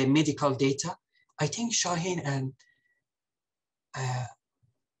for the medical data. I think Shaheen and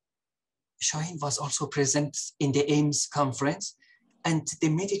Shaheen was also present in the AIMS conference, and the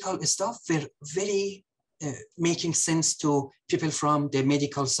medical stuff were very making sense to people from the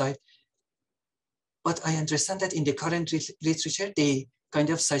medical side. But I understand that in the current literature, they kind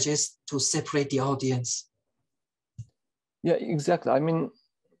of suggest to separate the audience. Yeah, exactly. I mean,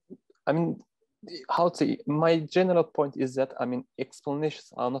 how to say, my general point is that, I mean,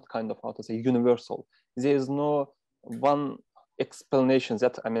 explanations are not kind of, how to say, universal. There is no one explanation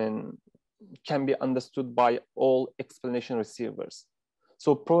that, I mean, can be understood by all explanation receivers.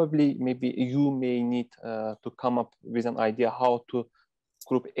 So probably maybe you may need to come up with an idea how to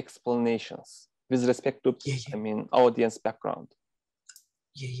group explanations with respect to, I mean, audience background.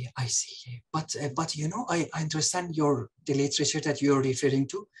 Yeah, I see. Yeah. But you know, I understand the literature that you're referring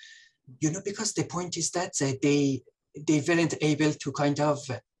to, you know, because the point is that they weren't able to kind of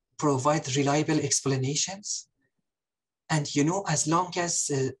provide reliable explanations. And, you know, as long as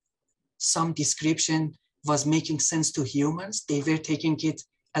some description was making sense to humans, they were taking it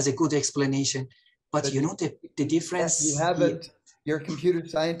as a good explanation. But you know, the difference... You haven't, you're a computer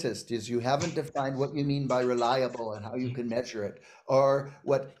scientist, you haven't defined what you mean by reliable and how you can measure it, or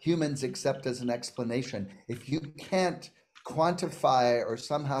what humans accept as an explanation. If you can't quantify or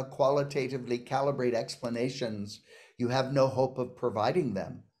somehow qualitatively calibrate explanations, you have no hope of providing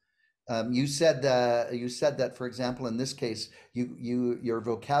them. You said that, for example, in this case, your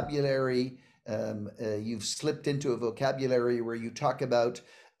vocabulary, you've slipped into a vocabulary where you talk about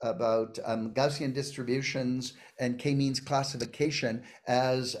Gaussian distributions and k-means classification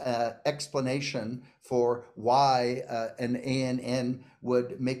as explanation for why an ANN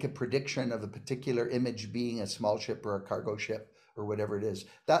would make a prediction of a particular image being a small ship or a cargo ship or whatever it is.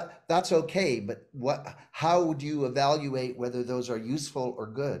 That's okay, but how would you evaluate whether those are useful or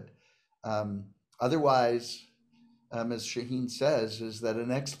good? Otherwise, as Shaheen says, is that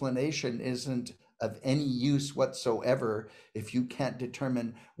an explanation isn't of any use whatsoever if you can't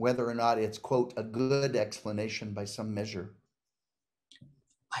determine whether or not it's, quote, a good explanation by some measure.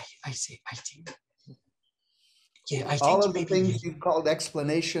 I see, I think. Yeah, I think all of the things you've called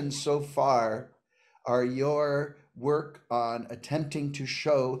explanations so far are your work on attempting to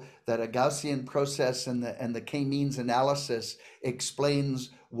show that a Gaussian process and the k-means analysis explains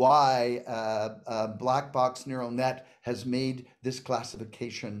why a black box neural net has made this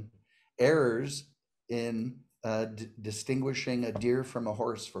classification errors in distinguishing a deer from a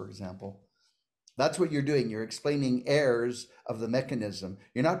horse, for example. That's what you're doing. You're explaining errors of the mechanism.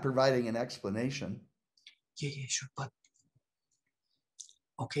 You're not providing an explanation. Yeah, sure, but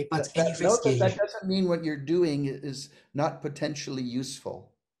okay, but note that doesn't mean what you're doing is not potentially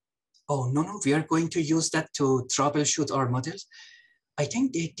useful. Oh, no, we are going to use that to troubleshoot our models. I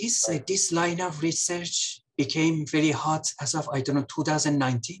think that this line of research became very hot as of, I don't know,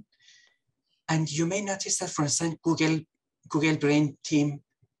 2019. And you may notice that, for instance, Google Brain team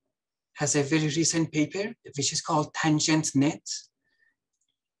has a very recent paper, which is called Tangent Net.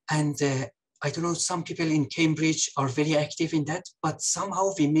 And I don't know, some people in Cambridge are very active in that, but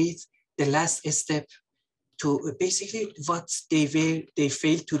somehow we made the last step to basically what they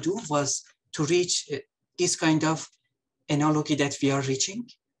failed to do was to reach this kind of analogy that we are reaching.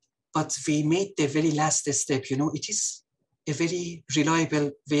 But we made the very last step, you know, it is a very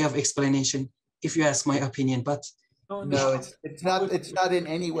reliable way of explanation, if you ask my opinion, but no, it's not in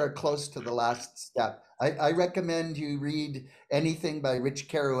anywhere close to the last step. I recommend you read anything by Rich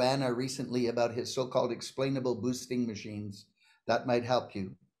Caruana recently about his so-called explainable boosting machines. That might help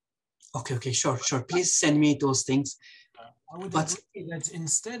you. Okay, sure. Please send me those things. I would agree that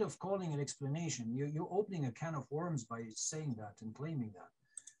instead of calling it explanation, you're opening a can of worms by saying that and claiming that.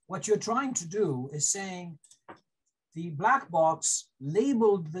 What you're trying to do is saying the black box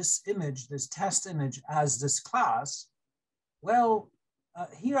labeled this image, this test image, as this class. Well,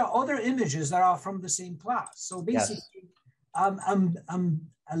 here are other images that are from the same class. So basically, Yes. I'm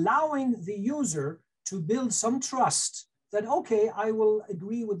allowing the user to build some trust that, okay, I will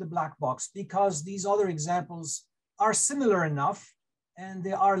agree with the black box because these other examples are similar enough and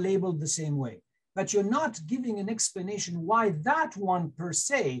they are labeled the same way. But you're not giving an explanation why that one per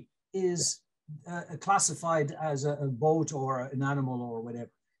se is classified as a boat or an animal or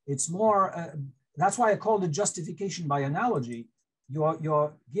whatever. It's more, that's why I called it justification by analogy.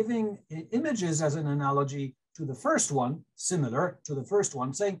 You're giving images as an analogy to the first one, similar to the first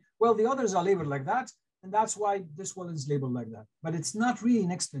one, saying, well, the others are labeled like that, and that's why this one is labeled like that. But it's not really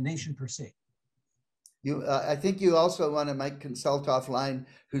an explanation per se. I think you also might consult offline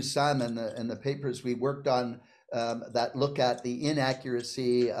Hussam and the papers we worked on that look at the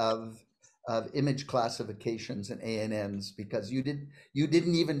inaccuracy of image classifications and ANNs, because you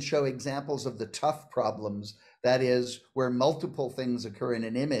didn't even show examples of the tough problems, that is, where multiple things occur in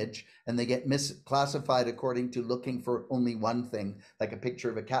an image and they get misclassified according to looking for only one thing, like a picture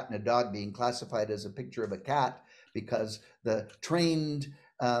of a cat and a dog being classified as a picture of a cat because the trained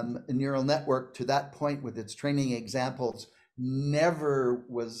neural network to that point with its training examples never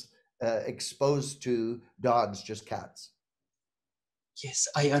was exposed to dogs, just cats. Yes,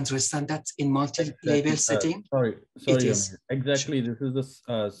 I understand that in multi-label setting. Sorry, Amir. Exactly, sure. This is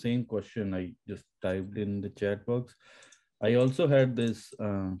the same question I just typed in the chat box. I also had this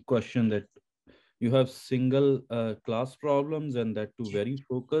question that you have single class problems and that too very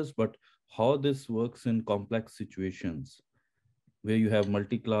focused, but how this works in complex situations where you have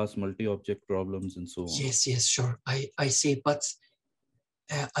multi-class, multi-object problems and so on. Yes, sure. I see, but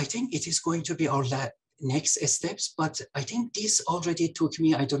I think it is going to be our next steps, but I think this already took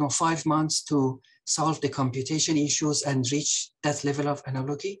me, I don't know, 5 months to solve the computation issues and reach that level of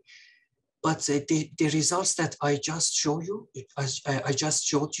analogy. But the results that I just showed you,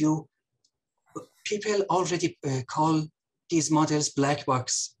 people already call these models black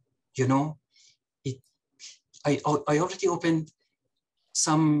box. You know, I already opened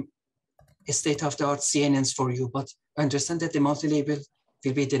some state-of-the-art CNNs for you, but I understand that the multi-label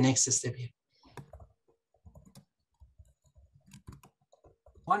will be the next step here.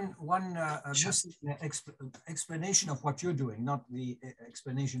 One explanation of what you're doing, not the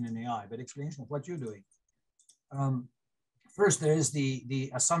explanation in AI, but explanation of what you're doing. First, there is the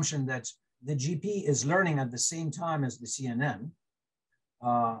assumption that the GP is learning at the same time as the CNN.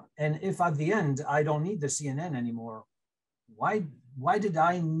 And if at the end, I don't need the CNN anymore, why did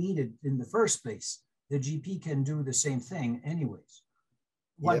I need it in the first place? The GP can do the same thing anyways.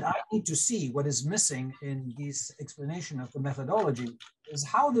 What I need to see, what is missing in this explanation of the methodology, is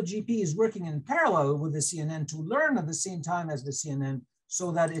how the GP is working in parallel with the CNN to learn at the same time as the CNN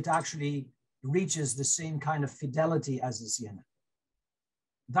so that it actually reaches the same kind of fidelity as the CNN.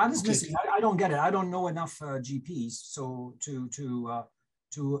 That is missing. I don't get it. I don't know enough GPs so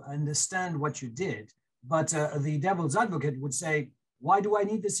to understand what you did. But the devil's advocate would say, why do I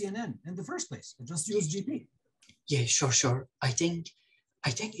need the CNN in the first place? I just use GP. Yeah, sure. I think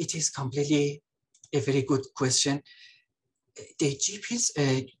it is completely a very good question. The GP's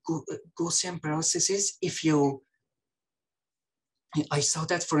Gaussian processes, I saw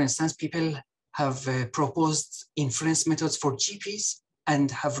that, for instance, people have proposed inference methods for GPs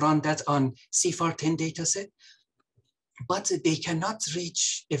and have run that on CFAR10 dataset, but they cannot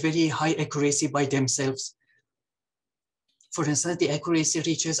reach a very high accuracy by themselves. For instance, the accuracy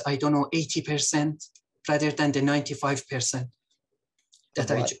reaches, I don't know, 80% rather than the 95%.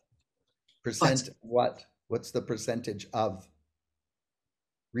 What's the percentage of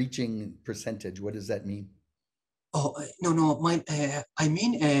reaching percentage? What does that mean? Oh, no, I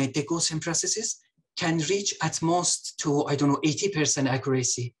mean the Gaussian processes can reach at most to, I don't know, 80%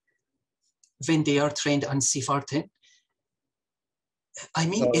 accuracy when they are trained on CFAR10. I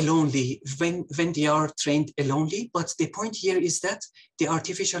mean alonely, when they are trained alonely, but the point here is that the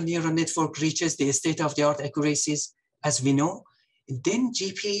artificial neural network reaches the state-of-the-art accuracies, as we know. Then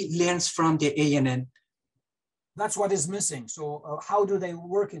GP learns from the ANN. That's what is missing. So how do they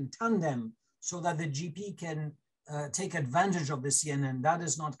work in tandem so that the GP can take advantage of the CNN? That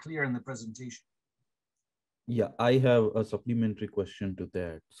is not clear in the presentation. Yeah, I have a supplementary question to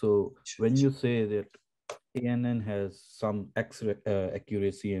that. So when you say that ANN has some X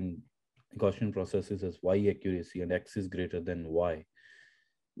accuracy and Gaussian processes has Y accuracy and X is greater than Y,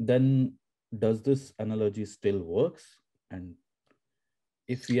 then does this analogy still works? And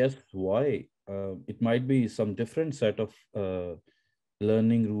if yes, why? It might be some different set of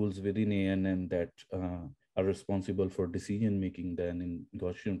learning rules within ANN that are responsible for decision making than in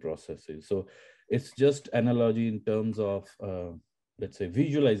Gaussian processes. So it's just analogy in terms of let's say,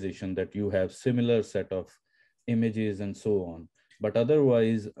 visualization that you have similar set of images and so on. But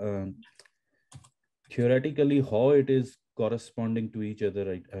otherwise, theoretically, how it is corresponding to each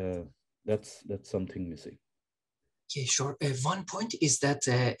other, that's something missing. Yeah, sure. One point is that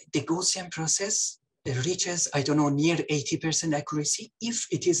the Gaussian process reaches, I don't know, near 80% accuracy if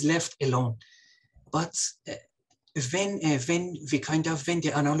it is left alone. But when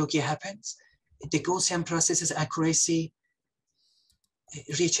the analogy happens, the Gaussian process's accuracy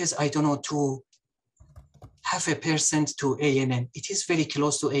reaches, I don't know, to 0.5% to ANN. It is very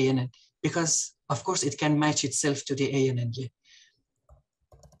close to ANN because, of course, it can match itself to the ANN. Yeah.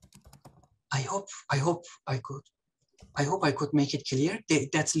 I hope I could make it clear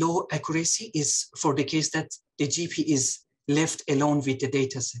that low accuracy is for the case that the GP is left alone with the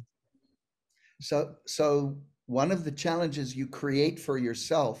data set. So one of the challenges you create for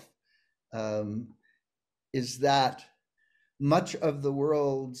yourself is that much of the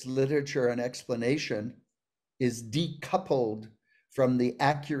world's literature and explanation is decoupled from the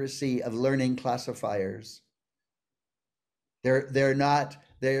accuracy of learning classifiers.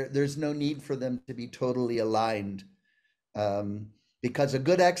 There's no need for them to be totally aligned, because a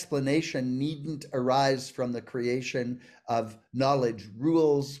good explanation needn't arise from the creation of knowledge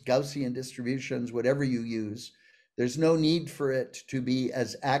rules, Gaussian distributions, whatever you use. There's no need for it to be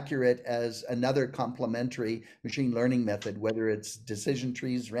as accurate as another complementary machine learning method, whether it's decision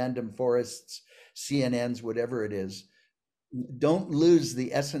trees, random forests, CNNs, whatever it is. Don't lose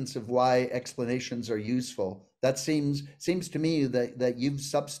the essence of why explanations are useful. That seems to me that you've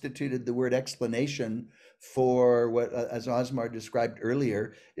substituted the word explanation for what, as Osmar described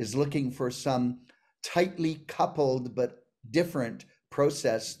earlier, is looking for some tightly coupled but different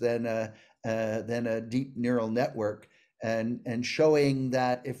process than a deep neural network, and showing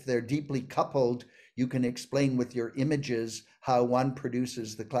that if they're deeply coupled, you can explain with your images how one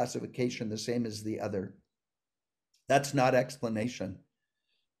produces the classification the same as the other. That's not explanation.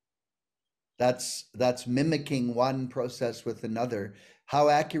 That's mimicking one process with another. How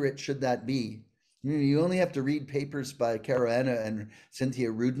accurate should that be? You only have to read papers by Caruana and Cynthia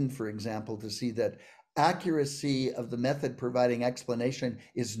Rudin, for example, to see that accuracy of the method providing explanation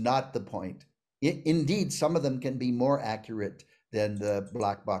is not the point. Indeed, some of them can be more accurate than the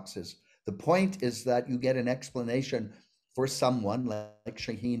black boxes. The point is that you get an explanation for someone, like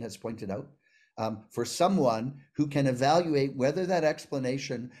Shaheen has pointed out, for someone who can evaluate whether that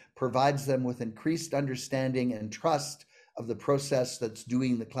explanation provides them with increased understanding and trust of the process that's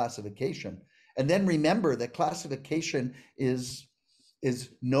doing the classification. And then remember that classification is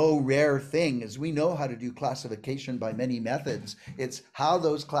no rare thing, as we know how to do classification by many methods. It's how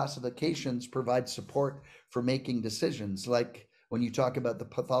those classifications provide support for making decisions. Like when you talk about the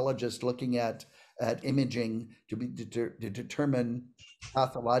pathologist looking at imaging to determine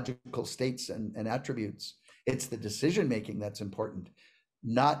pathological states and attributes, it's the decision making that's important,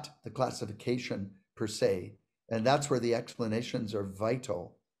 not the classification per se. And that's where the explanations are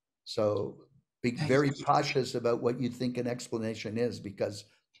vital. So be very cautious about what you think an explanation is, because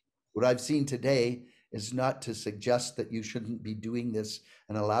what I've seen today is not to suggest that you shouldn't be doing this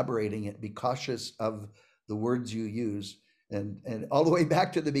and elaborating it. Be cautious of the words you use. And all the way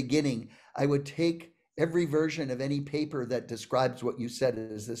back to the beginning, I would take every version of any paper that describes what you said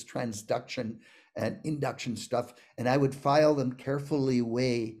as this transduction and induction stuff, and I would file them carefully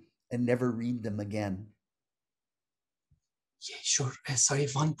away and never read them again. Yeah, sure. Sorry,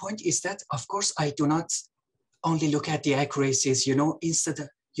 one point is that, of course, I do not only look at the accuracies, instead,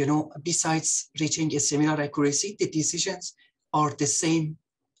 besides reaching a similar accuracy, the decisions are the same,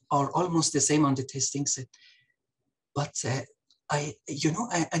 or almost the same on the testing set. But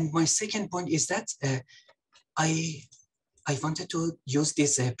and my second point is that I wanted to use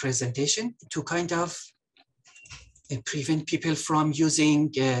this presentation to kind of prevent people from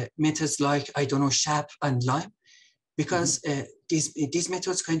using methods like, I don't know, SHAP and LIME, because these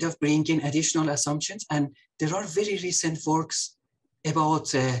methods kind of bring in additional assumptions, and there are very recent works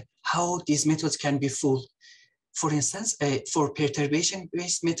about how these methods can be fooled. For instance, for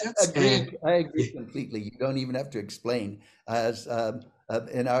perturbation-based methods. I agree completely. You don't even have to explain. As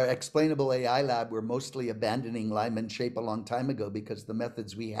in our explainable AI lab, we're mostly abandoning LIME and SHAPE a long time ago because the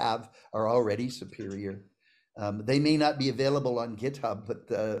methods we have are already superior. They may not be available on GitHub,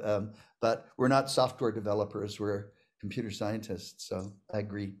 but we're not software developers. We're computer scientists. So I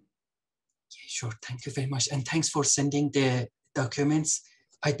agree. Yeah, sure. Thank you very much. And thanks for sending the documents.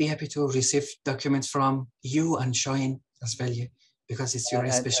 I'd be happy to receive documents from you and Shaheen as well, because it's your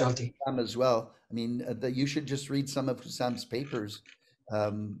specialty. And as well. I mean, you should just read some of Husam's papers.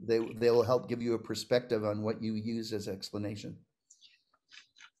 They will help give you a perspective on what you use as explanation.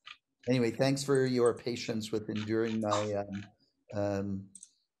 Anyway, thanks for your patience with enduring my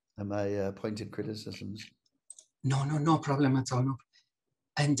pointed criticisms. No problem at all. No.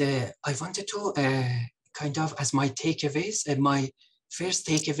 And I wanted to kind of, as my takeaways, my first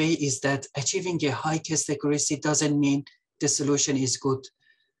takeaway is that achieving a high test accuracy doesn't mean the solution is good.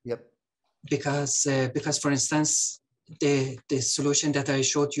 Yep. Because for instance, the solution that I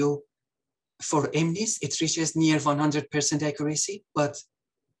showed you for MNIST, it reaches near 100% accuracy, but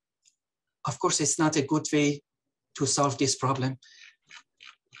of course it's not a good way to solve this problem.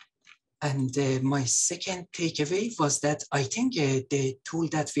 And my second takeaway was that I think the tool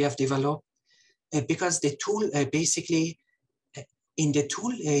that we have developed, because the tool basically, in the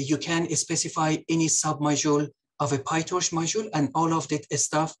tool, you can specify any submodule of a PyTorch module, and all of that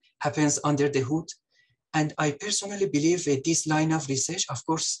stuff happens under the hood. And I personally believe this line of research, of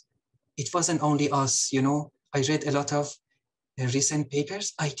course, it wasn't only us, you know, I read a lot of recent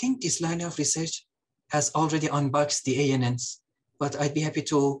papers. I think this line of research has already unboxed the ANNs, but I'd be happy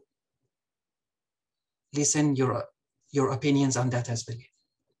to listen your opinions on that as well.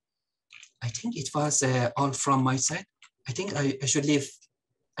 I think it was all from my side. I think I should leave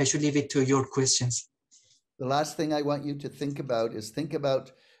it to your questions. The last thing I want you to think about is think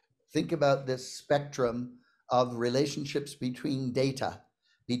about this spectrum of relationships between data,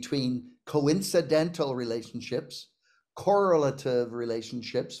 between coincidental relationships, correlative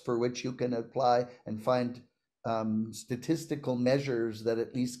relationships for which you can apply and find statistical measures that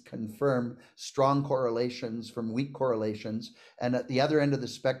at least confirm strong correlations from weak correlations. And at the other end of the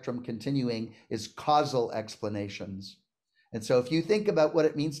spectrum continuing is causal explanations. And so if you think about what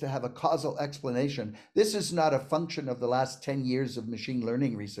it means to have a causal explanation, this is not a function of the last 10 years of machine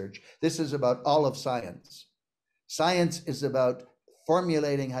learning research. This is about all of science. Science is about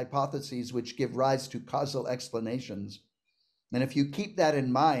formulating hypotheses which give rise to causal explanations. And if you keep that in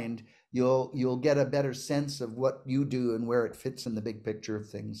mind, you'll get a better sense of what you do and where it fits in the big picture of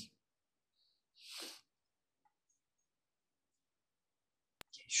things.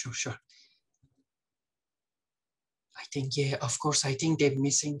 Sure. I think, yeah, of course, I think the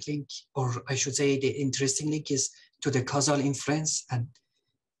missing link, or I should say the interesting link, is to the causal inference. And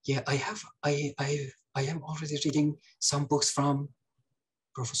yeah, I am already reading some books from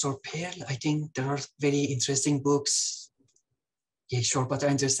Professor Pearl. I think there are very interesting books. Yeah, sure, but I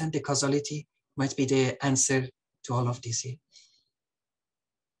understand the causality might be the answer to all of this. Yeah.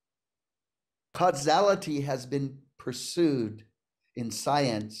 Causality has been pursued in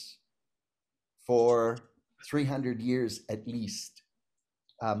science for 300 years at least.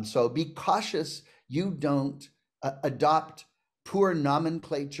 So be cautious you don't adopt poor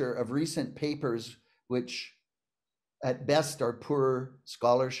nomenclature of recent papers, which at best are poor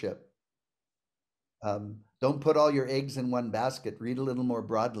scholarship. Don't put all your eggs in one basket. Read a little more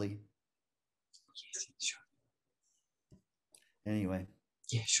broadly. Sure. Anyway.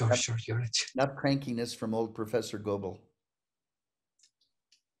 Yeah, sure. You're right. Enough crankiness from old Professor Goebel.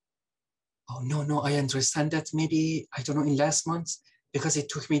 Oh, no, I understand that maybe, I don't know, in last month, because it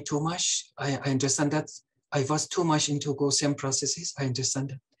took me too much. I understand that I was too much into Gaussian processes. I understand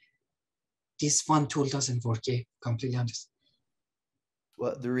that. This one tool doesn't work. Yeah, completely understand.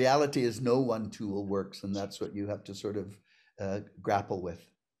 Well, the reality is no one tool works, and that's what you have to sort of grapple with.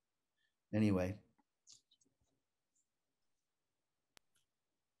 Anyway.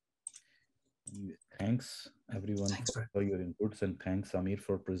 Thanks, everyone, for your inputs, and thanks, Amir,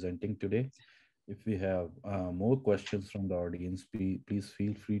 for presenting today. If we have more questions from the audience, please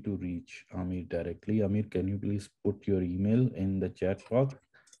feel free to reach Amir directly. Amir, can you please put your email in the chat box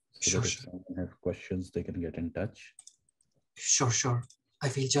so that if someone has questions, they can get in touch? Sure. I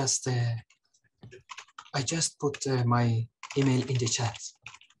will just, I just put my email in the chat.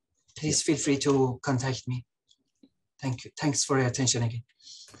 Please feel free to contact me. Thank you. Thanks for your attention again.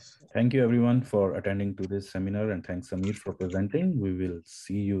 Thank you, everyone, for attending to this seminar, and thanks, Amir, for presenting. We will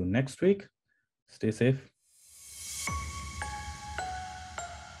see you next week. Stay safe.